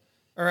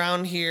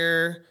 around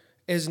here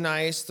is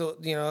nice.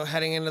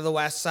 Heading into the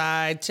west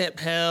side, Tip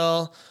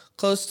Hill,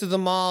 close to the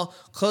mall,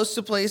 close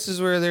to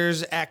places where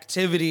there's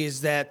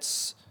activities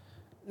that's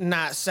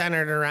not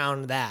centered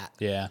around that.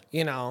 Yeah.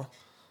 You know,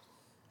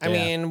 I Yeah.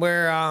 mean,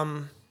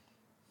 we're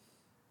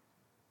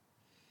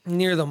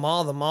near the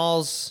mall. The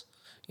mall's,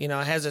 you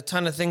know, has a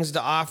ton of things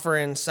to offer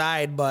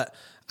inside, but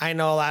I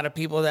know a lot of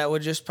people that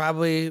would just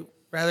probably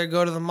rather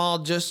go to the mall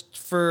just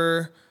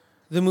for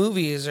the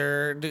movies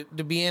or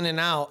to be in and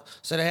out.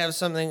 So to have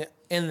something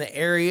in the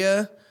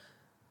area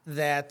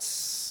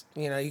that's,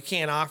 you know, you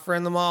can't offer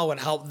in the mall would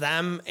help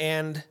them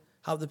and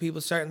help the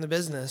people starting the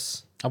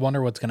business. I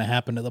wonder what's going to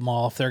happen to the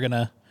mall if they're going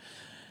to.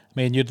 I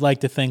mean, you'd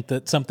like to think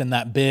that something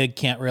that big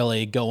can't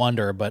really go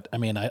under, but I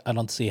mean, I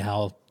don't see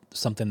how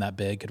something that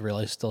big could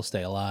really still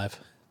stay alive.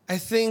 I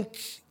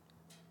think,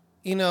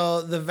 you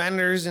know, the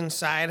vendors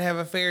inside have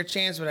a fair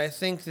chance, but I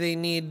think they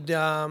need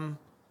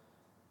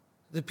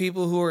the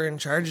people who are in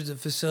charge of the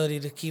facility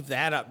to keep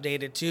that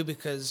updated too,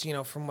 because, you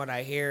know, from what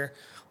I hear,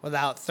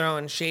 without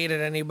throwing shade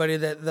at anybody,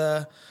 that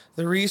the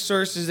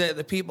resources that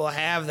the people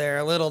have there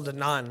are little to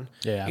none.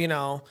 Yeah. You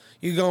know,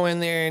 you go in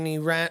there and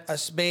you rent a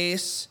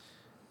space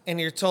and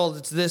you're told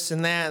it's this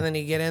and that, and then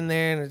you get in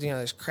there and, you know,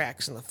 there's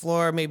cracks in the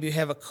floor. Maybe you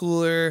have a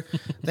cooler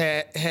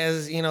that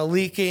has, you know,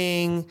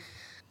 leaking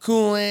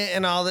coolant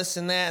and all this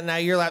and that. And now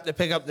you're allowed to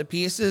pick up the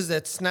pieces.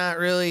 That's not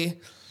really,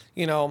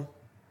 you know,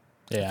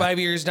 5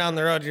 years down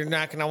the road, you're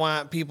not going to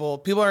want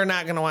people are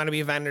not going to want to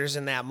be vendors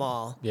in that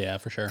mall. Yeah,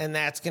 for sure. And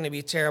that's going to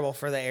be terrible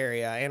for the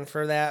area and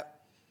for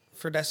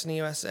Destiny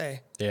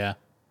USA. Yeah.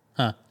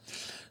 Huh.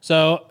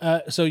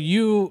 So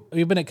you've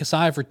been at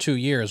Kasai for 2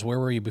 years. Where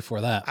were you before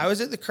that? I was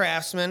at the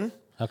Craftsman.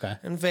 Okay.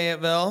 In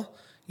Fayetteville.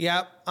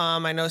 Yep.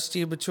 I know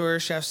Steve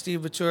Batur, Chef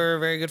Steve Batur, a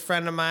very good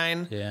friend of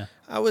mine. Yeah.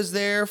 I was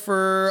there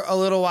for a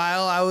little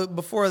while.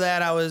 Before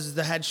that, I was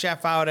the head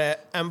chef out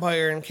at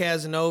Empire in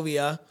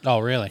Cazenovia. Oh,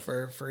 really?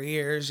 For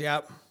years.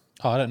 Yep.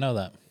 Oh, I didn't know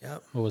that.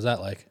 Yep. What was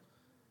that like?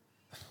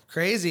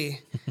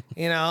 Crazy.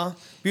 You know,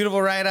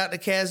 beautiful ride out to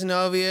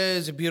Cazenovia.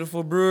 It's a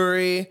beautiful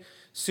brewery.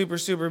 Super,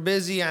 super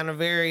busy on a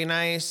very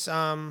nice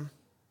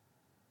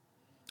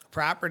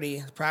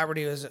property. The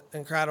property was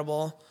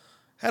incredible.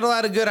 Had a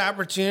lot of good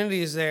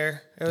opportunities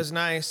there. It was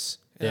nice.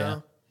 You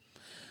know?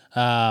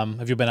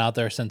 Have you been out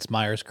there since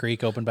Myers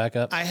Creek opened back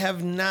up? I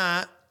have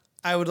not.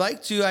 I would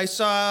like to. I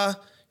saw,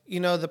 you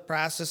know, the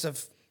process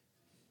of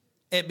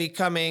it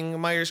becoming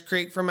Myers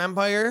Creek from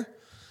Empire,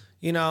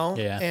 you know?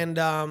 Yeah. And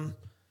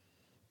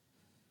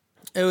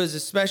it was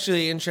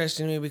especially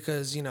interesting to me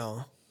because, you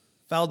know,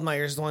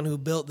 Feldmeyer's the one who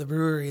built the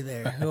brewery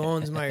there, who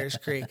owns Myers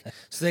Creek.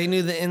 So they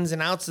knew the ins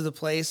and outs of the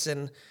place,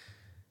 and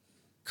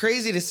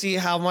crazy to see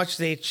how much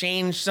they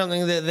changed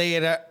something that they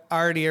had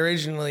already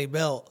originally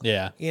built.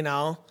 Yeah. You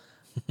know?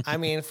 I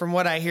mean, from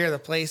what I hear, the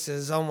place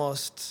is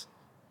it's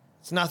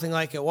nothing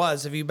like it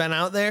was. Have you been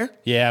out there?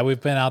 Yeah,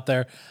 we've been out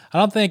there. I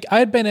don't think I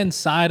had been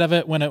inside of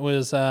it when it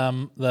was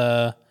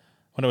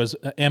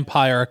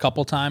Empire a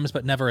couple times,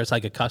 but never as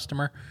like a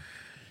customer.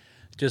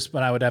 Just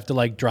when I would have to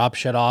like drop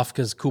shit off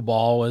because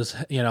Kubal was,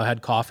 you know,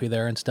 had coffee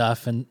there and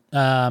stuff. And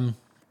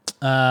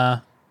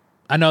I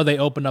know they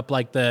opened up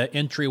like the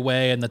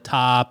entryway and the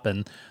top,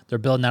 and they're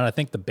building out, I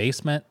think, the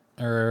basement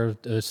or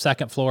the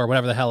second floor or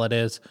whatever the hell it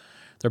is.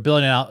 They're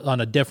building out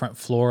on a different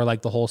floor,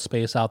 like the whole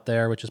space out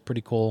there, which is pretty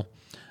cool.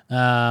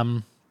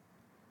 But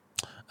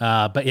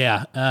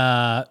yeah,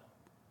 I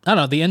don't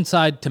know. The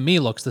inside to me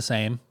looks the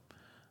same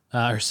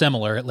or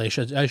similar, at least.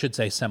 I should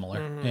say similar.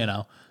 Mm-hmm. You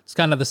know, it's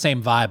kind of the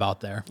same vibe out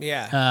there.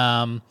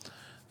 Yeah.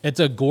 It's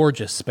a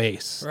gorgeous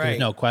space. Right. There's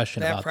no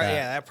question about that.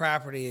 Yeah, that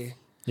property.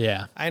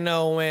 Yeah. I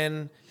know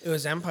when it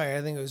was Empire,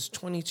 I think it was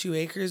 22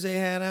 acres they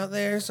had out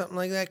there, something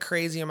like that.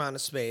 Crazy amount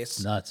of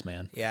space. Nuts,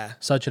 man. Yeah.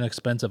 Such an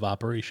expensive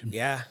operation.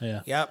 Yeah. Yeah.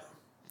 Yep.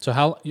 So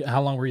how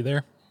long were you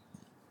there?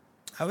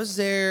 I was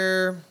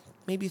there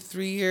maybe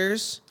 3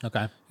 years.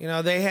 Okay. You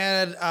know, they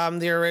had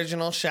the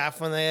original chef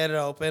when they had it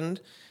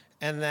opened.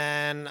 And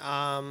then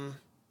I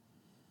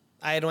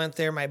had went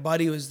there. My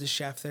buddy was the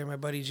chef there, my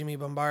buddy Jimmy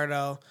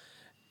Bombardo.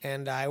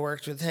 And I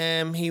worked with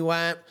him. He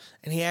went,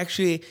 and he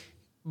actually,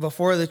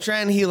 before the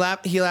trend, he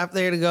left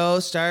there to go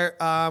start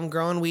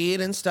growing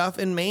weed and stuff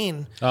in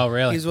Maine. Oh,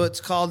 really? He's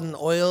what's called an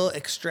oil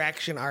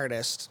extraction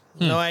artist.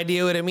 No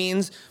idea what it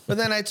means. But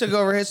then I took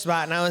over his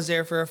spot, and I was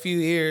there for a few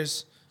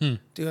years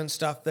doing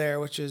stuff there,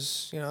 which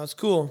is, you know, it's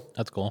cool.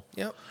 That's cool.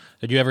 Yep.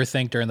 Did you ever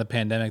think during the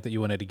pandemic that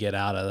you wanted to get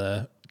out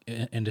of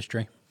the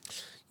industry?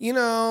 You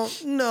know,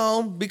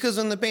 no, because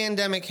when the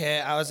pandemic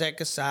hit, I was at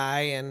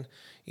Kasai, and,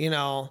 you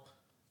know,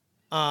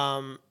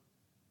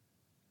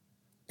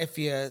 if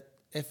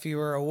you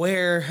were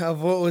aware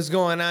of what was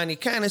going on, you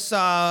kind of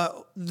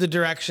saw the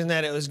direction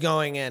that it was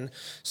going in.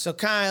 So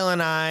Kyle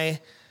and I,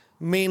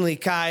 mainly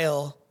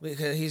Kyle,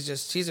 because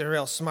he's a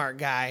real smart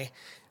guy,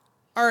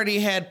 already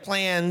had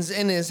plans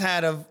in his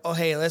head of, oh,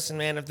 hey, listen,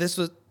 man, if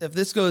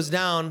this goes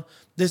down,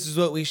 this is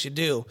what we should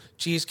do.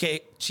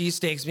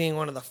 Cheesesteaks being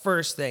one of the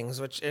first things,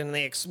 and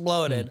they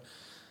exploded.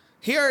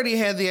 He already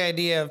had the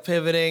idea of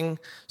pivoting.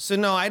 So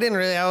no, I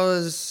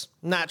was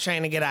not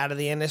trying to get out of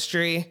the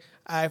industry.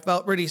 I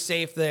felt pretty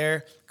safe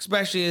there,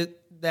 especially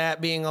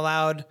that being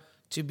allowed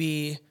to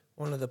be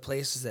one of the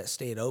places that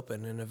stayed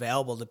open and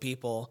available to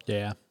people.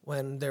 Yeah.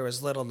 When there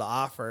was little to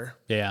offer.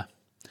 Yeah.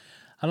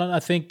 I don't know. I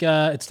think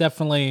it's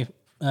definitely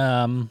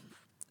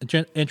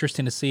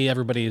interesting to see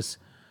everybody's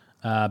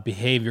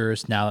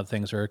behaviors now that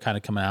things are kind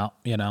of coming out,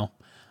 you know.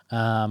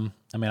 I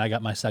mean, I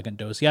got my second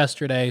dose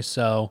yesterday,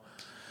 so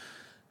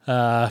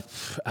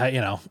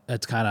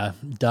it's kind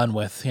of done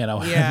with, in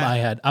my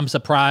head. I'm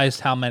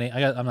surprised how many.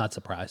 I'm not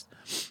surprised.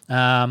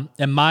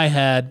 In my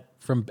head,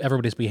 from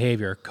everybody's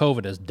behavior,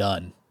 COVID is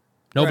done.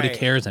 Nobody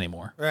cares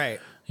anymore. Right.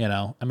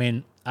 I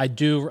mean, I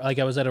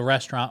was at a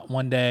restaurant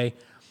one day,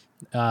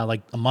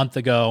 like a month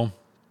ago,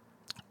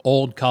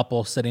 old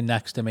couple sitting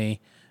next to me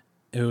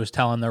who was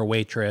telling their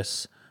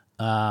waitress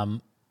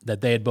that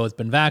they had both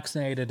been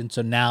vaccinated, and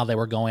so now they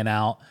were going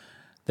out.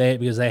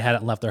 Because they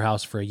hadn't left their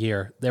house for a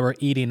year, they were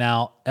eating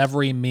out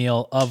every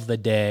meal of the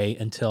day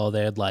until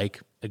they had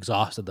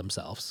exhausted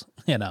themselves,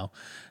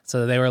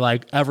 So they were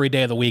like, every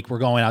day of the week, we're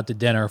going out to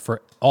dinner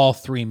for all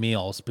 3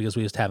 meals because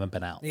we just haven't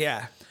been out.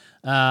 Yeah.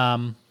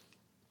 So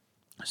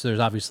there's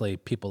obviously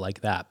people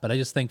like that, but I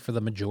just think for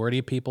the majority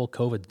of people,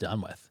 COVID's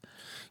done with.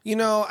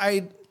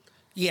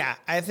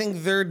 I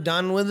think they're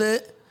done with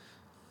it.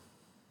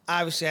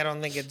 Obviously, I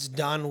don't think it's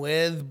done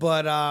with,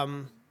 but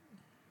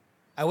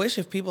I wish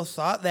if people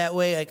thought that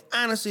way,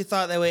 honestly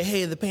thought that way,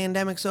 hey, the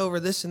pandemic's over,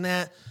 this and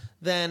that,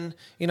 then,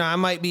 I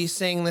might be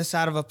saying this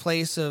out of a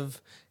place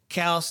of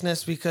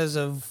callousness because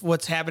of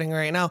what's happening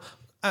right now.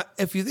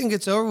 If you think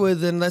it's over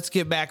with, then let's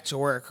get back to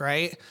work,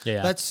 right?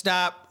 Yeah. Let's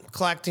stop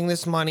collecting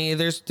this money.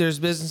 There's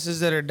businesses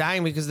that are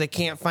dying because they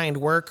can't find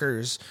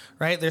workers,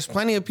 right? There's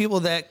plenty of people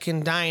that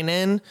can dine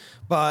in,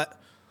 but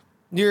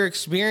your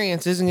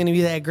experience isn't going to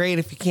be that great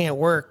if you can't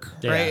work,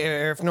 right?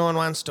 Or if no one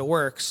wants to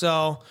work.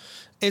 So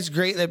it's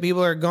great that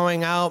people are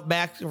going out,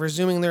 back,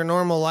 resuming their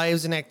normal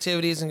lives and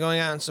activities and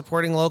going out and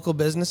supporting local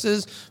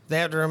businesses. They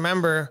have to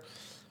remember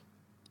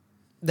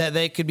that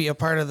they could be a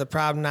part of the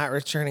problem not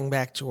returning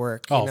back to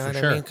work. You know what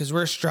I mean? Because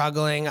we're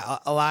struggling.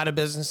 A lot of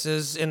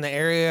businesses in the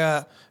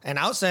area and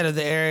outside of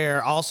the area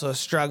are also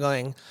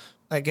struggling.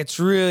 It's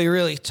really,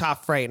 really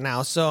tough right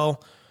now. So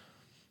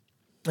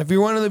if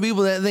you're one of the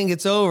people that think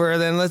it's over,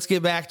 then let's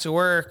get back to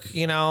work,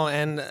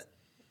 and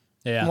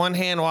one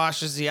hand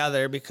washes the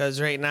other,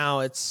 because right now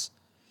it's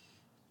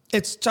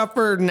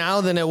tougher now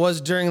than it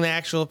was during the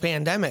actual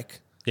pandemic.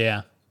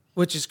 Yeah.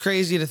 Which is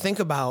crazy to think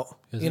about.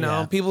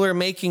 People are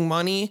making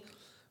money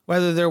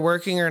whether they're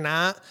working or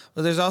not,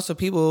 but there's also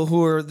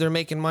people they're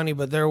making money,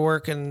 but they're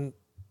working.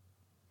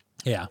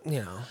 Yeah.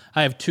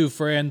 I have 2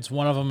 friends.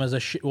 One of them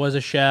was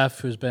a chef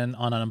who's been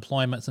on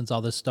unemployment since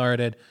all this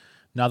started.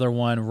 Another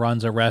one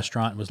runs a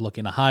restaurant and was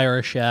looking to hire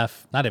a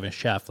chef, not even a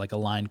chef, like a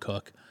line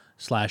cook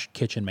 /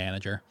 kitchen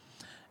manager.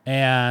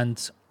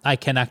 And I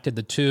connected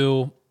the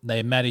 2.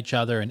 They met each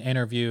other and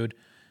interviewed.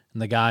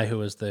 And the guy who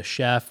was the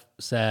chef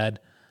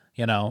said,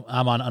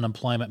 I'm on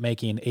unemployment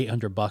making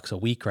 $800 a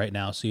week right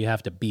now, so you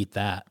have to beat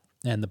that.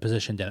 And the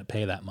position didn't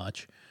pay that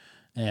much.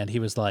 And he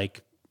was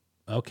like,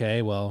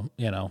 okay, well,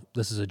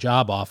 this is a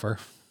job offer.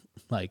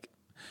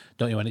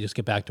 Don't you want to just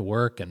get back to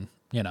work? And,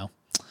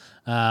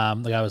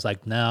 the guy was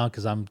like, no,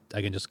 because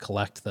I can just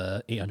collect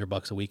the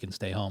 $800 a week and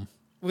stay home.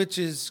 Which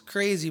is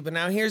crazy. But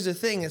now here's the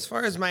thing. As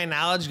far as my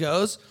knowledge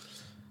goes,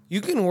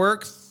 you can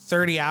work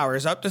 30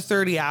 hours, up to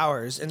 30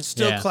 hours, and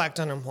still collect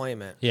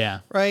unemployment. Yeah.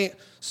 Right?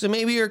 So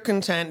maybe you're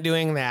content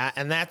doing that,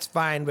 and that's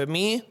fine. But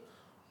me,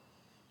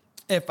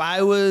 if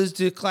I was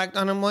to collect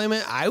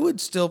unemployment, I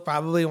would still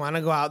probably want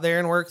to go out there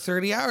and work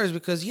 30 hours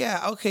because,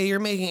 you're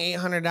making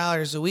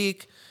 $800 a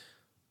week,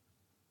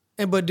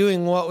 but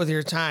doing what with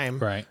your time?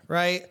 Right.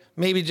 Right?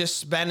 Maybe just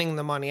spending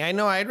the money. I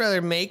know I'd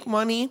rather make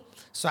money,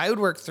 so I would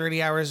work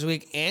 30 hours a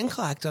week and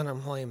collect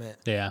unemployment.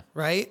 Yeah.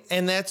 Right?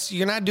 And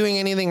you're not doing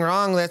anything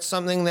wrong. That's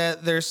something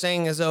that they're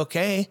saying is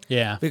okay.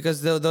 Yeah.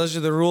 Because those are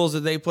the rules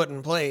that they put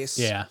in place.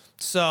 Yeah.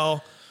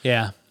 So,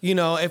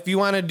 if you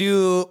want to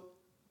do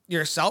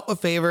yourself a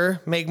favor,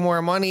 make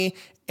more money,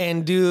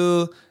 and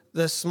do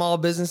the small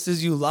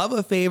businesses you love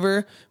a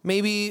favor,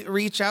 maybe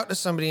reach out to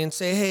somebody and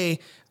say, hey,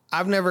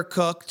 I've never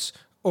cooked,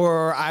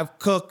 or I've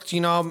cooked,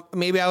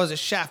 maybe I was a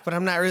chef, but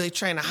I'm not really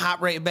trying to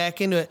hop right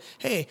back into it.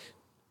 Hey,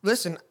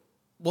 listen,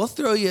 we'll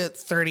throw you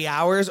 30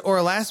 hours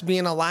or less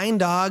being a line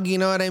dog, you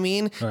know what I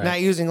mean? Right.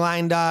 Not using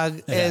line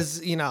dog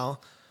as,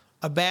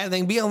 a bad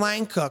thing. Be a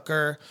line cook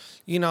or,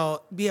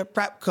 be a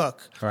prep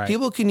cook. Right.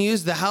 People can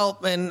use the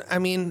help, and,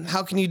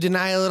 how can you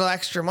deny a little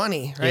extra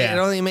money, right? Yeah. It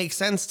only makes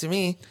sense to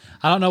me.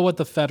 I don't know what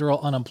the federal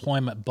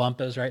unemployment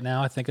bump is right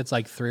now. I think it's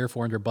like $300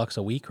 or $400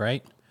 a week,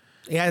 right?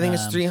 Yeah, I think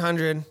it's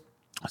 300.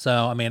 So,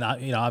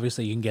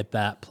 obviously you can get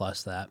that,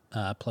 plus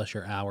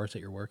your hours that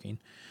you're working,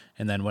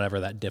 and then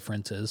whatever that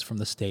difference is from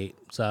the state.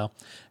 So,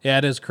 yeah,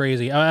 it is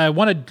crazy. I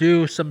want to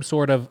do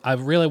I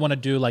really want to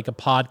do like a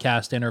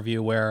podcast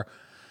interview where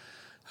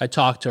I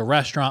talk to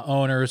restaurant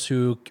owners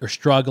who are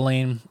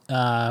struggling,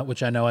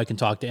 which I know I can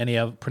talk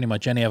to pretty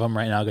much any of them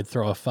right now. I could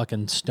throw a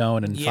fucking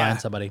stone and find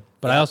somebody.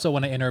 But I also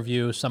want to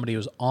interview somebody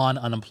who's on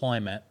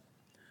unemployment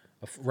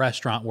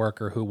restaurant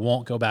worker who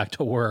won't go back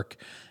to work,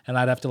 and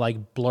I'd have to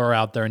like blur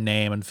out their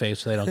name and face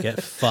so they don't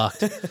get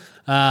fucked.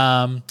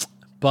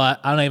 But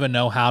I don't even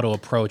know how to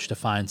approach to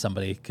find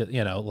somebody,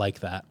 like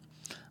that.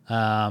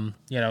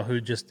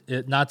 Who just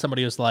not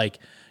somebody who's like,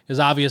 because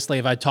obviously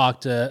if I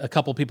talk to a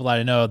couple people that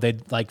I know,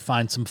 they'd like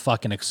find some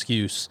fucking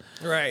excuse,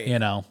 right?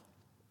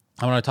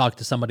 I want to talk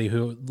to somebody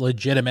who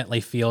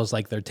legitimately feels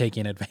like they're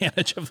taking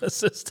advantage of the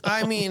system.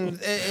 I mean,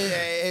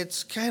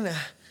 it's kind of,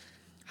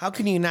 how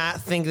can you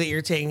not think that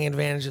you're taking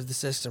advantage of the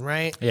system,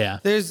 right? Yeah.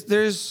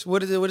 There's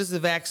what is the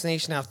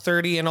vaccination now?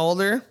 30 and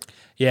older.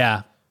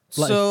 Yeah.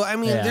 So, I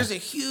mean, there's a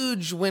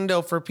huge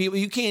window for people.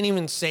 You can't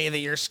even say that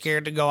you're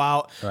scared to go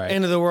out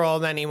into the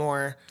world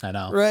anymore. I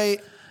know.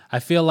 Right? I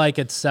feel like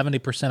it's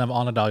 70% of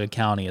Onondaga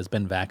County has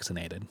been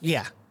vaccinated.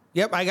 Yeah.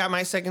 Yep. I got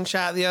my second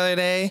shot the other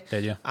day.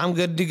 Did you? I'm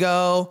good to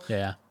go.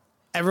 Yeah.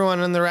 Everyone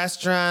in the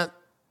restaurant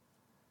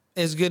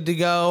is good to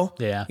go.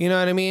 Yeah. You know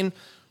what I mean?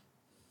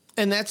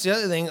 And that's the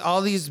other thing.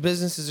 All these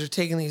businesses are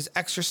taking these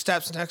extra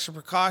steps and extra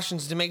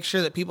precautions to make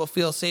sure that people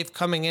feel safe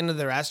coming into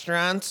the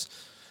restaurants.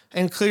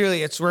 And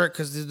clearly it's worked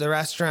because the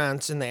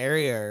restaurants in the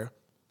area,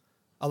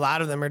 a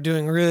lot of them are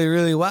doing really,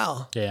 really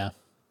well. Yeah.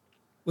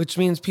 Which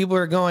means people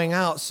are going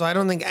out. So I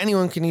don't think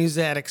anyone can use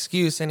that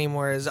excuse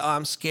anymore as, oh,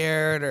 I'm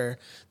scared, or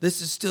this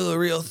is still a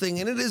real thing.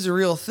 And it is a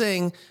real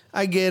thing.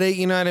 I get it.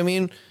 You know what I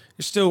mean?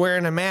 You're still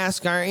wearing a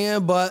mask, aren't you?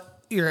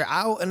 But you're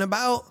out and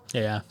about.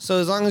 Yeah. So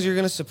as long as you're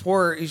going to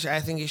support, I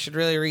think you should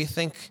really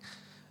rethink,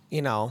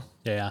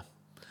 Yeah.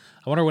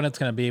 I wonder when it's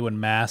going to be when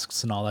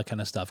masks and all that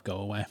kind of stuff go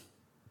away.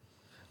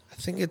 I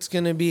think it's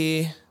going to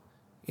be,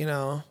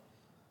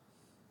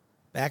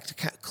 back to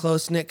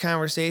close-knit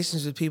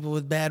conversations with people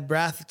with bad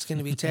breath. It's going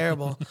to be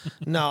terrible.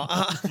 No.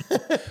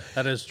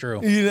 That is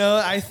true.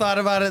 I thought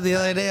about it the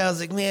other day. I was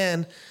like,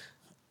 man,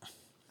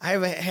 I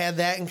haven't had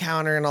that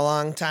encounter in a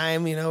long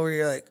time, where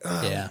you're like,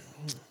 oh, yeah,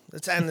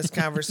 let's end this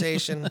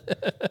conversation.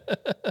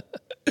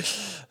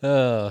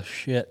 Oh,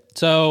 shit.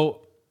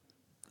 So,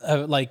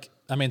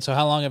 so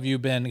how long have you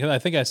been? Because I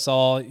think I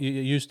saw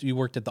you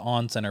worked at the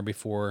On Center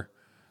before.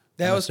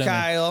 That was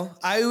Kyle.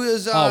 I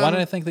was. Why did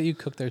I think that you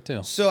cooked there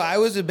too? So I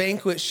was a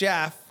banquet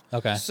chef.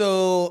 Okay.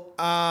 So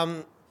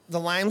the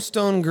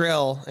Limestone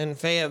Grill in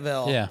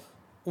Fayetteville. Yeah.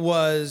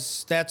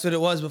 That's what it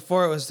was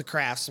before it was the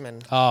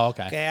Craftsman. Oh,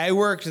 okay. Okay, I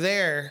worked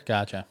there.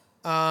 Gotcha.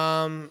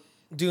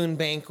 Doing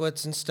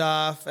banquets and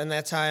stuff, and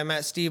that's how I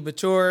met Steve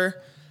Batur.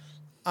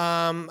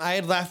 I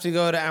had left to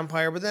go to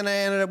Empire, but then I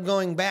ended up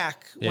going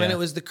back when it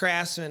was the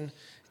Craftsman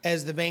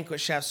as the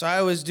banquet chef. So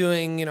I was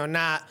doing,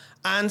 not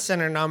on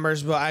center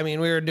numbers, but I mean,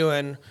 we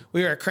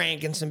were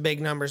cranking some big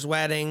numbers,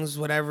 weddings,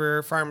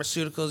 whatever,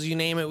 pharmaceuticals, you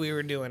name it, we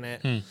were doing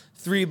it.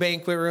 3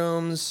 banquet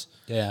rooms,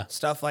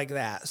 stuff like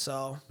that.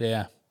 So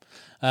yeah.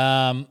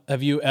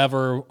 Have you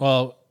ever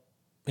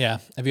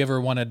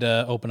wanted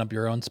to open up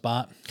your own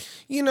spot?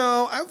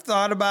 I've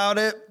thought about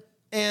it,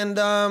 and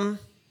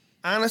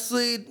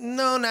honestly,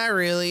 no, not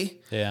really.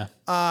 Yeah.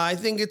 I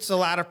think it's a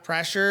lot of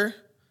pressure.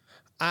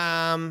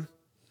 I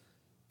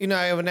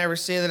would never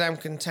say that I'm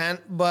content,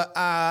 but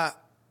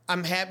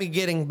I'm happy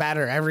getting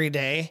better every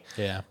day.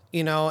 Yeah.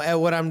 At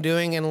what I'm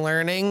doing and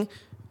learning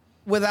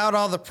without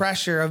all the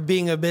pressure of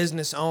being a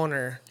business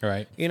owner.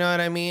 Right. You know what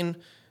I mean?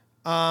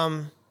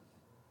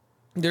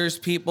 There's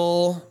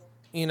people,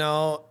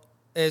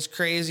 as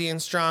crazy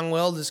and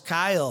strong-willed as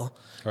Kyle,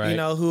 right,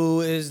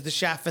 who is the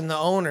chef and the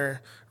owner,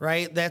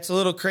 right? That's a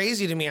little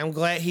crazy to me. I'm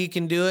glad he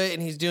can do it,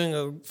 and he's doing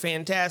a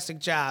fantastic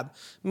job.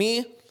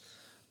 Me,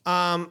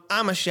 I'm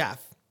a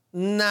chef.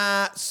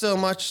 Not so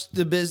much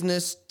the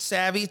business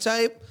savvy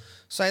type.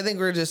 So I think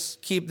we'll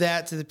just keep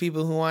that to the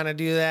people who want to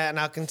do that, and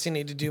I'll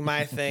continue to do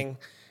my thing.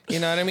 You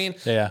know what I mean?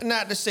 Yeah.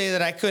 Not to say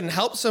that I couldn't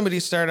help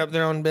somebody start up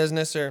their own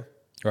business or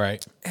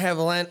right, have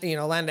lend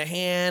a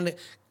hand,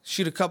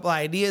 shoot a couple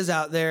ideas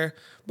out there.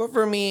 But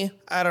for me,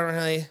 I don't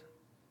really,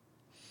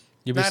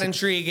 not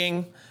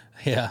intriguing.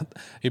 Yeah.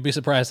 You'd be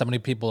surprised how many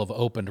people have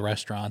opened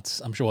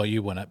restaurants. I'm sure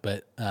you wouldn't,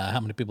 but how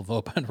many people have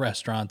opened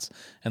restaurants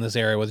in this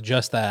area with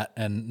just that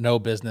and no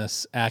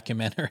business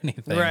acumen or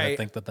anything. Right. I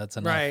think that's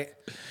enough. Right.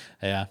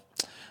 Yeah.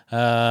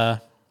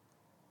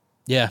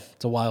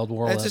 It's a wild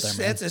world out there, man.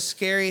 That's a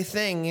scary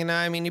thing,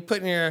 I mean, you're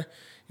putting your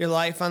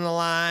life on the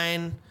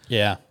line.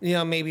 Yeah.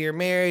 Maybe you're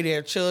married, you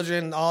have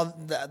children,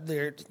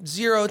 their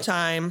zero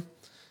time.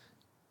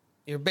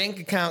 Your bank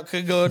account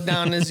could go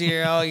down to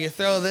zero. You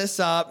throw this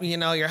up,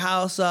 your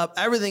house up.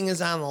 Everything is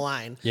on the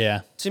line.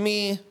 Yeah. To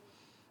me,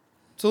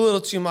 it's a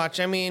little too much.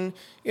 I mean,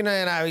 and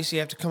obviously you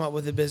have to come up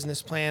with a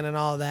business plan and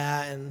all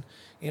that, and,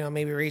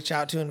 maybe reach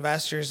out to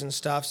investors and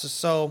stuff.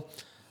 So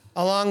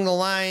along the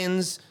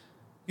lines,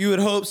 you would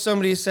hope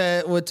somebody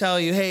would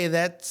tell you, hey,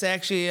 that's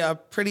actually a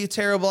pretty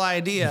terrible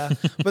idea,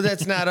 but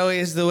that's not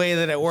always the way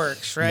that it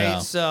works, right? No.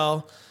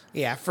 So,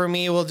 yeah, for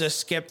me, we'll just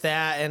skip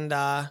that, and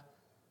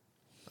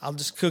I'll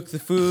just cook the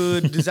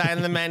food,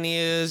 design the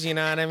menus, you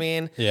know what I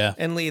mean? Yeah.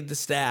 And lead the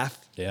staff.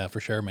 Yeah, for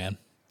sure, man.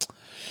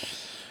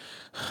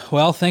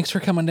 Well, thanks for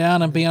coming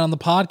down and being on the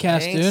podcast,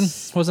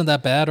 Thanks. dude. Wasn't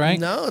that bad, right?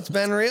 No, it's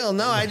been real.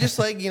 No, I just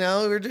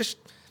we're just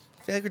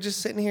feel like we're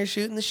just sitting here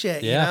shooting the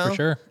shit. Yeah, you know? for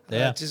sure.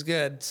 Yeah. Which is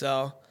good.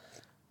 So.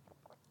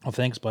 Well,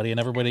 thanks, buddy. And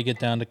everybody get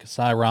down to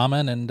Kasai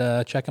Ramen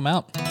and check them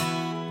out.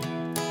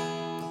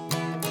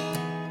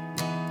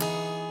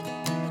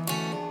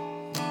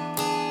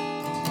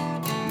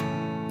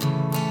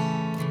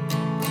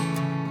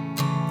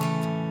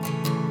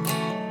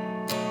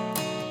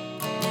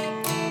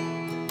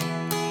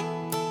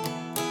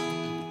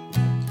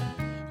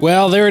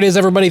 Well, there it is,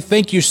 everybody.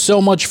 Thank you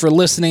so much for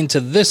listening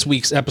to this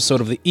week's episode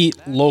of the Eat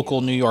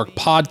Local New York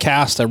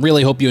podcast. I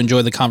really hope you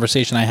enjoyed the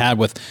conversation I had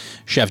with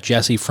Chef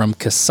Jesse from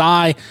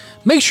Kasai.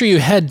 Make sure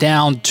you head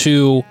down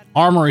to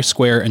Armory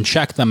Square and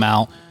check them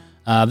out.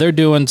 They're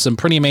doing some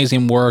pretty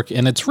amazing work,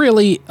 and it's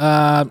really,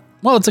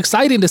 it's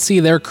exciting to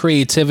see their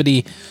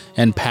creativity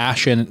and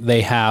passion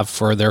they have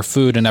for their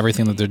food and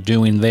everything that they're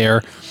doing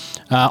there.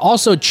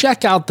 Also,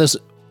 check out this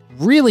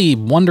really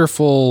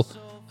wonderful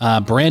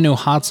brand new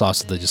hot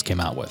sauce that they just came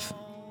out with.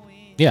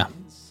 Yeah,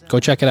 go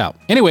check it out.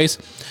 Anyways,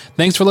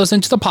 thanks for listening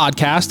to the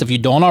podcast. If you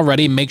don't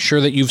already, make sure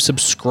that you've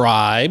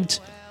subscribed.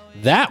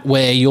 That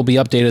way you'll be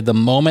updated the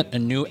moment a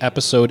new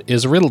episode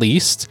is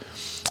released.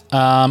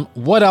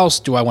 What else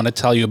do I want to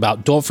tell you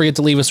about? Don't forget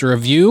to leave us a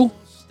review.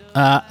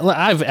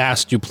 I've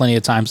asked you plenty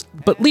of times,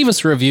 but leave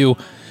us a review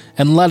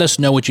and let us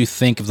know what you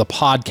think of the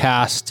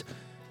podcast.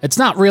 It's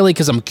not really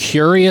because I'm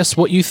curious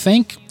what you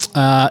think.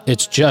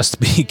 It's just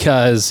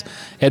because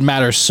it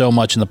matters so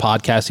much in the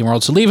podcasting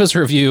world. So leave us a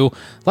review.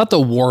 Let the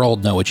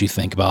world know what you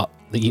think about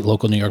the Eat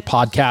Local New York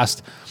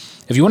podcast.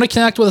 If you want to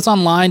connect with us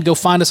online, go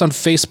find us on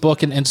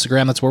Facebook and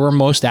Instagram. That's where we're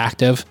most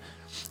active.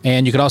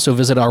 And you can also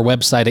visit our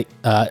website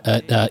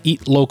at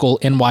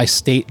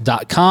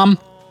eatlocalnystate.com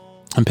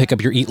and pick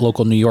up your Eat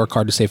Local New York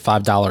card to save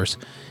 $5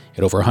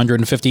 at over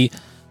 150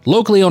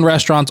 locally owned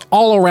restaurants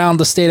all around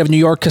the state of New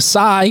York,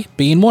 Kasai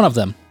being one of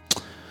them.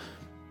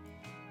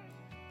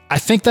 I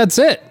think that's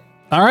it.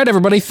 All right,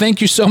 everybody. Thank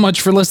you so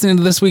much for listening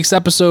to this week's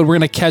episode. We're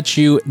going to catch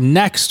you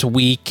next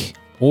week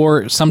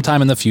or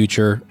sometime in the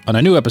future on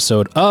a new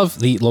episode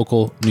of the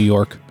Local New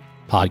York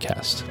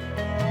podcast.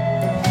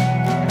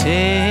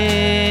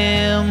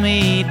 Tell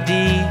me,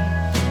 dear,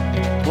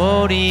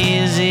 what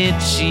is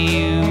it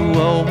you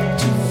hope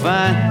to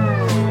find?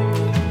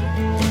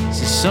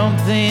 Is it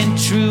something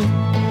true,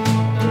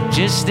 or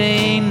just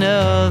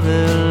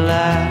another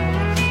lie?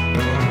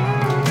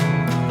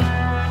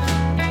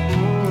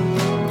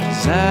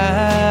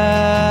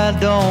 I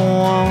don't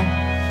want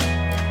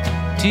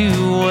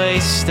to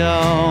waste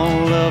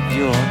all of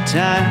your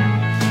time,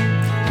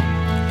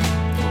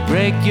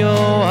 break your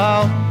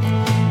heart,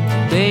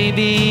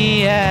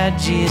 baby, I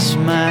just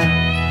might.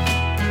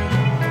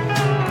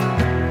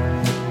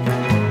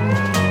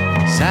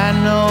 'Cause I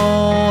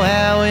know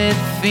how it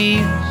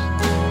feels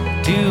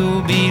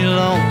to be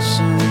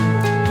lonesome,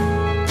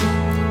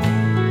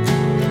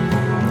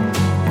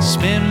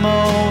 spend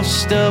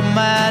most of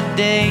my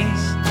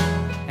days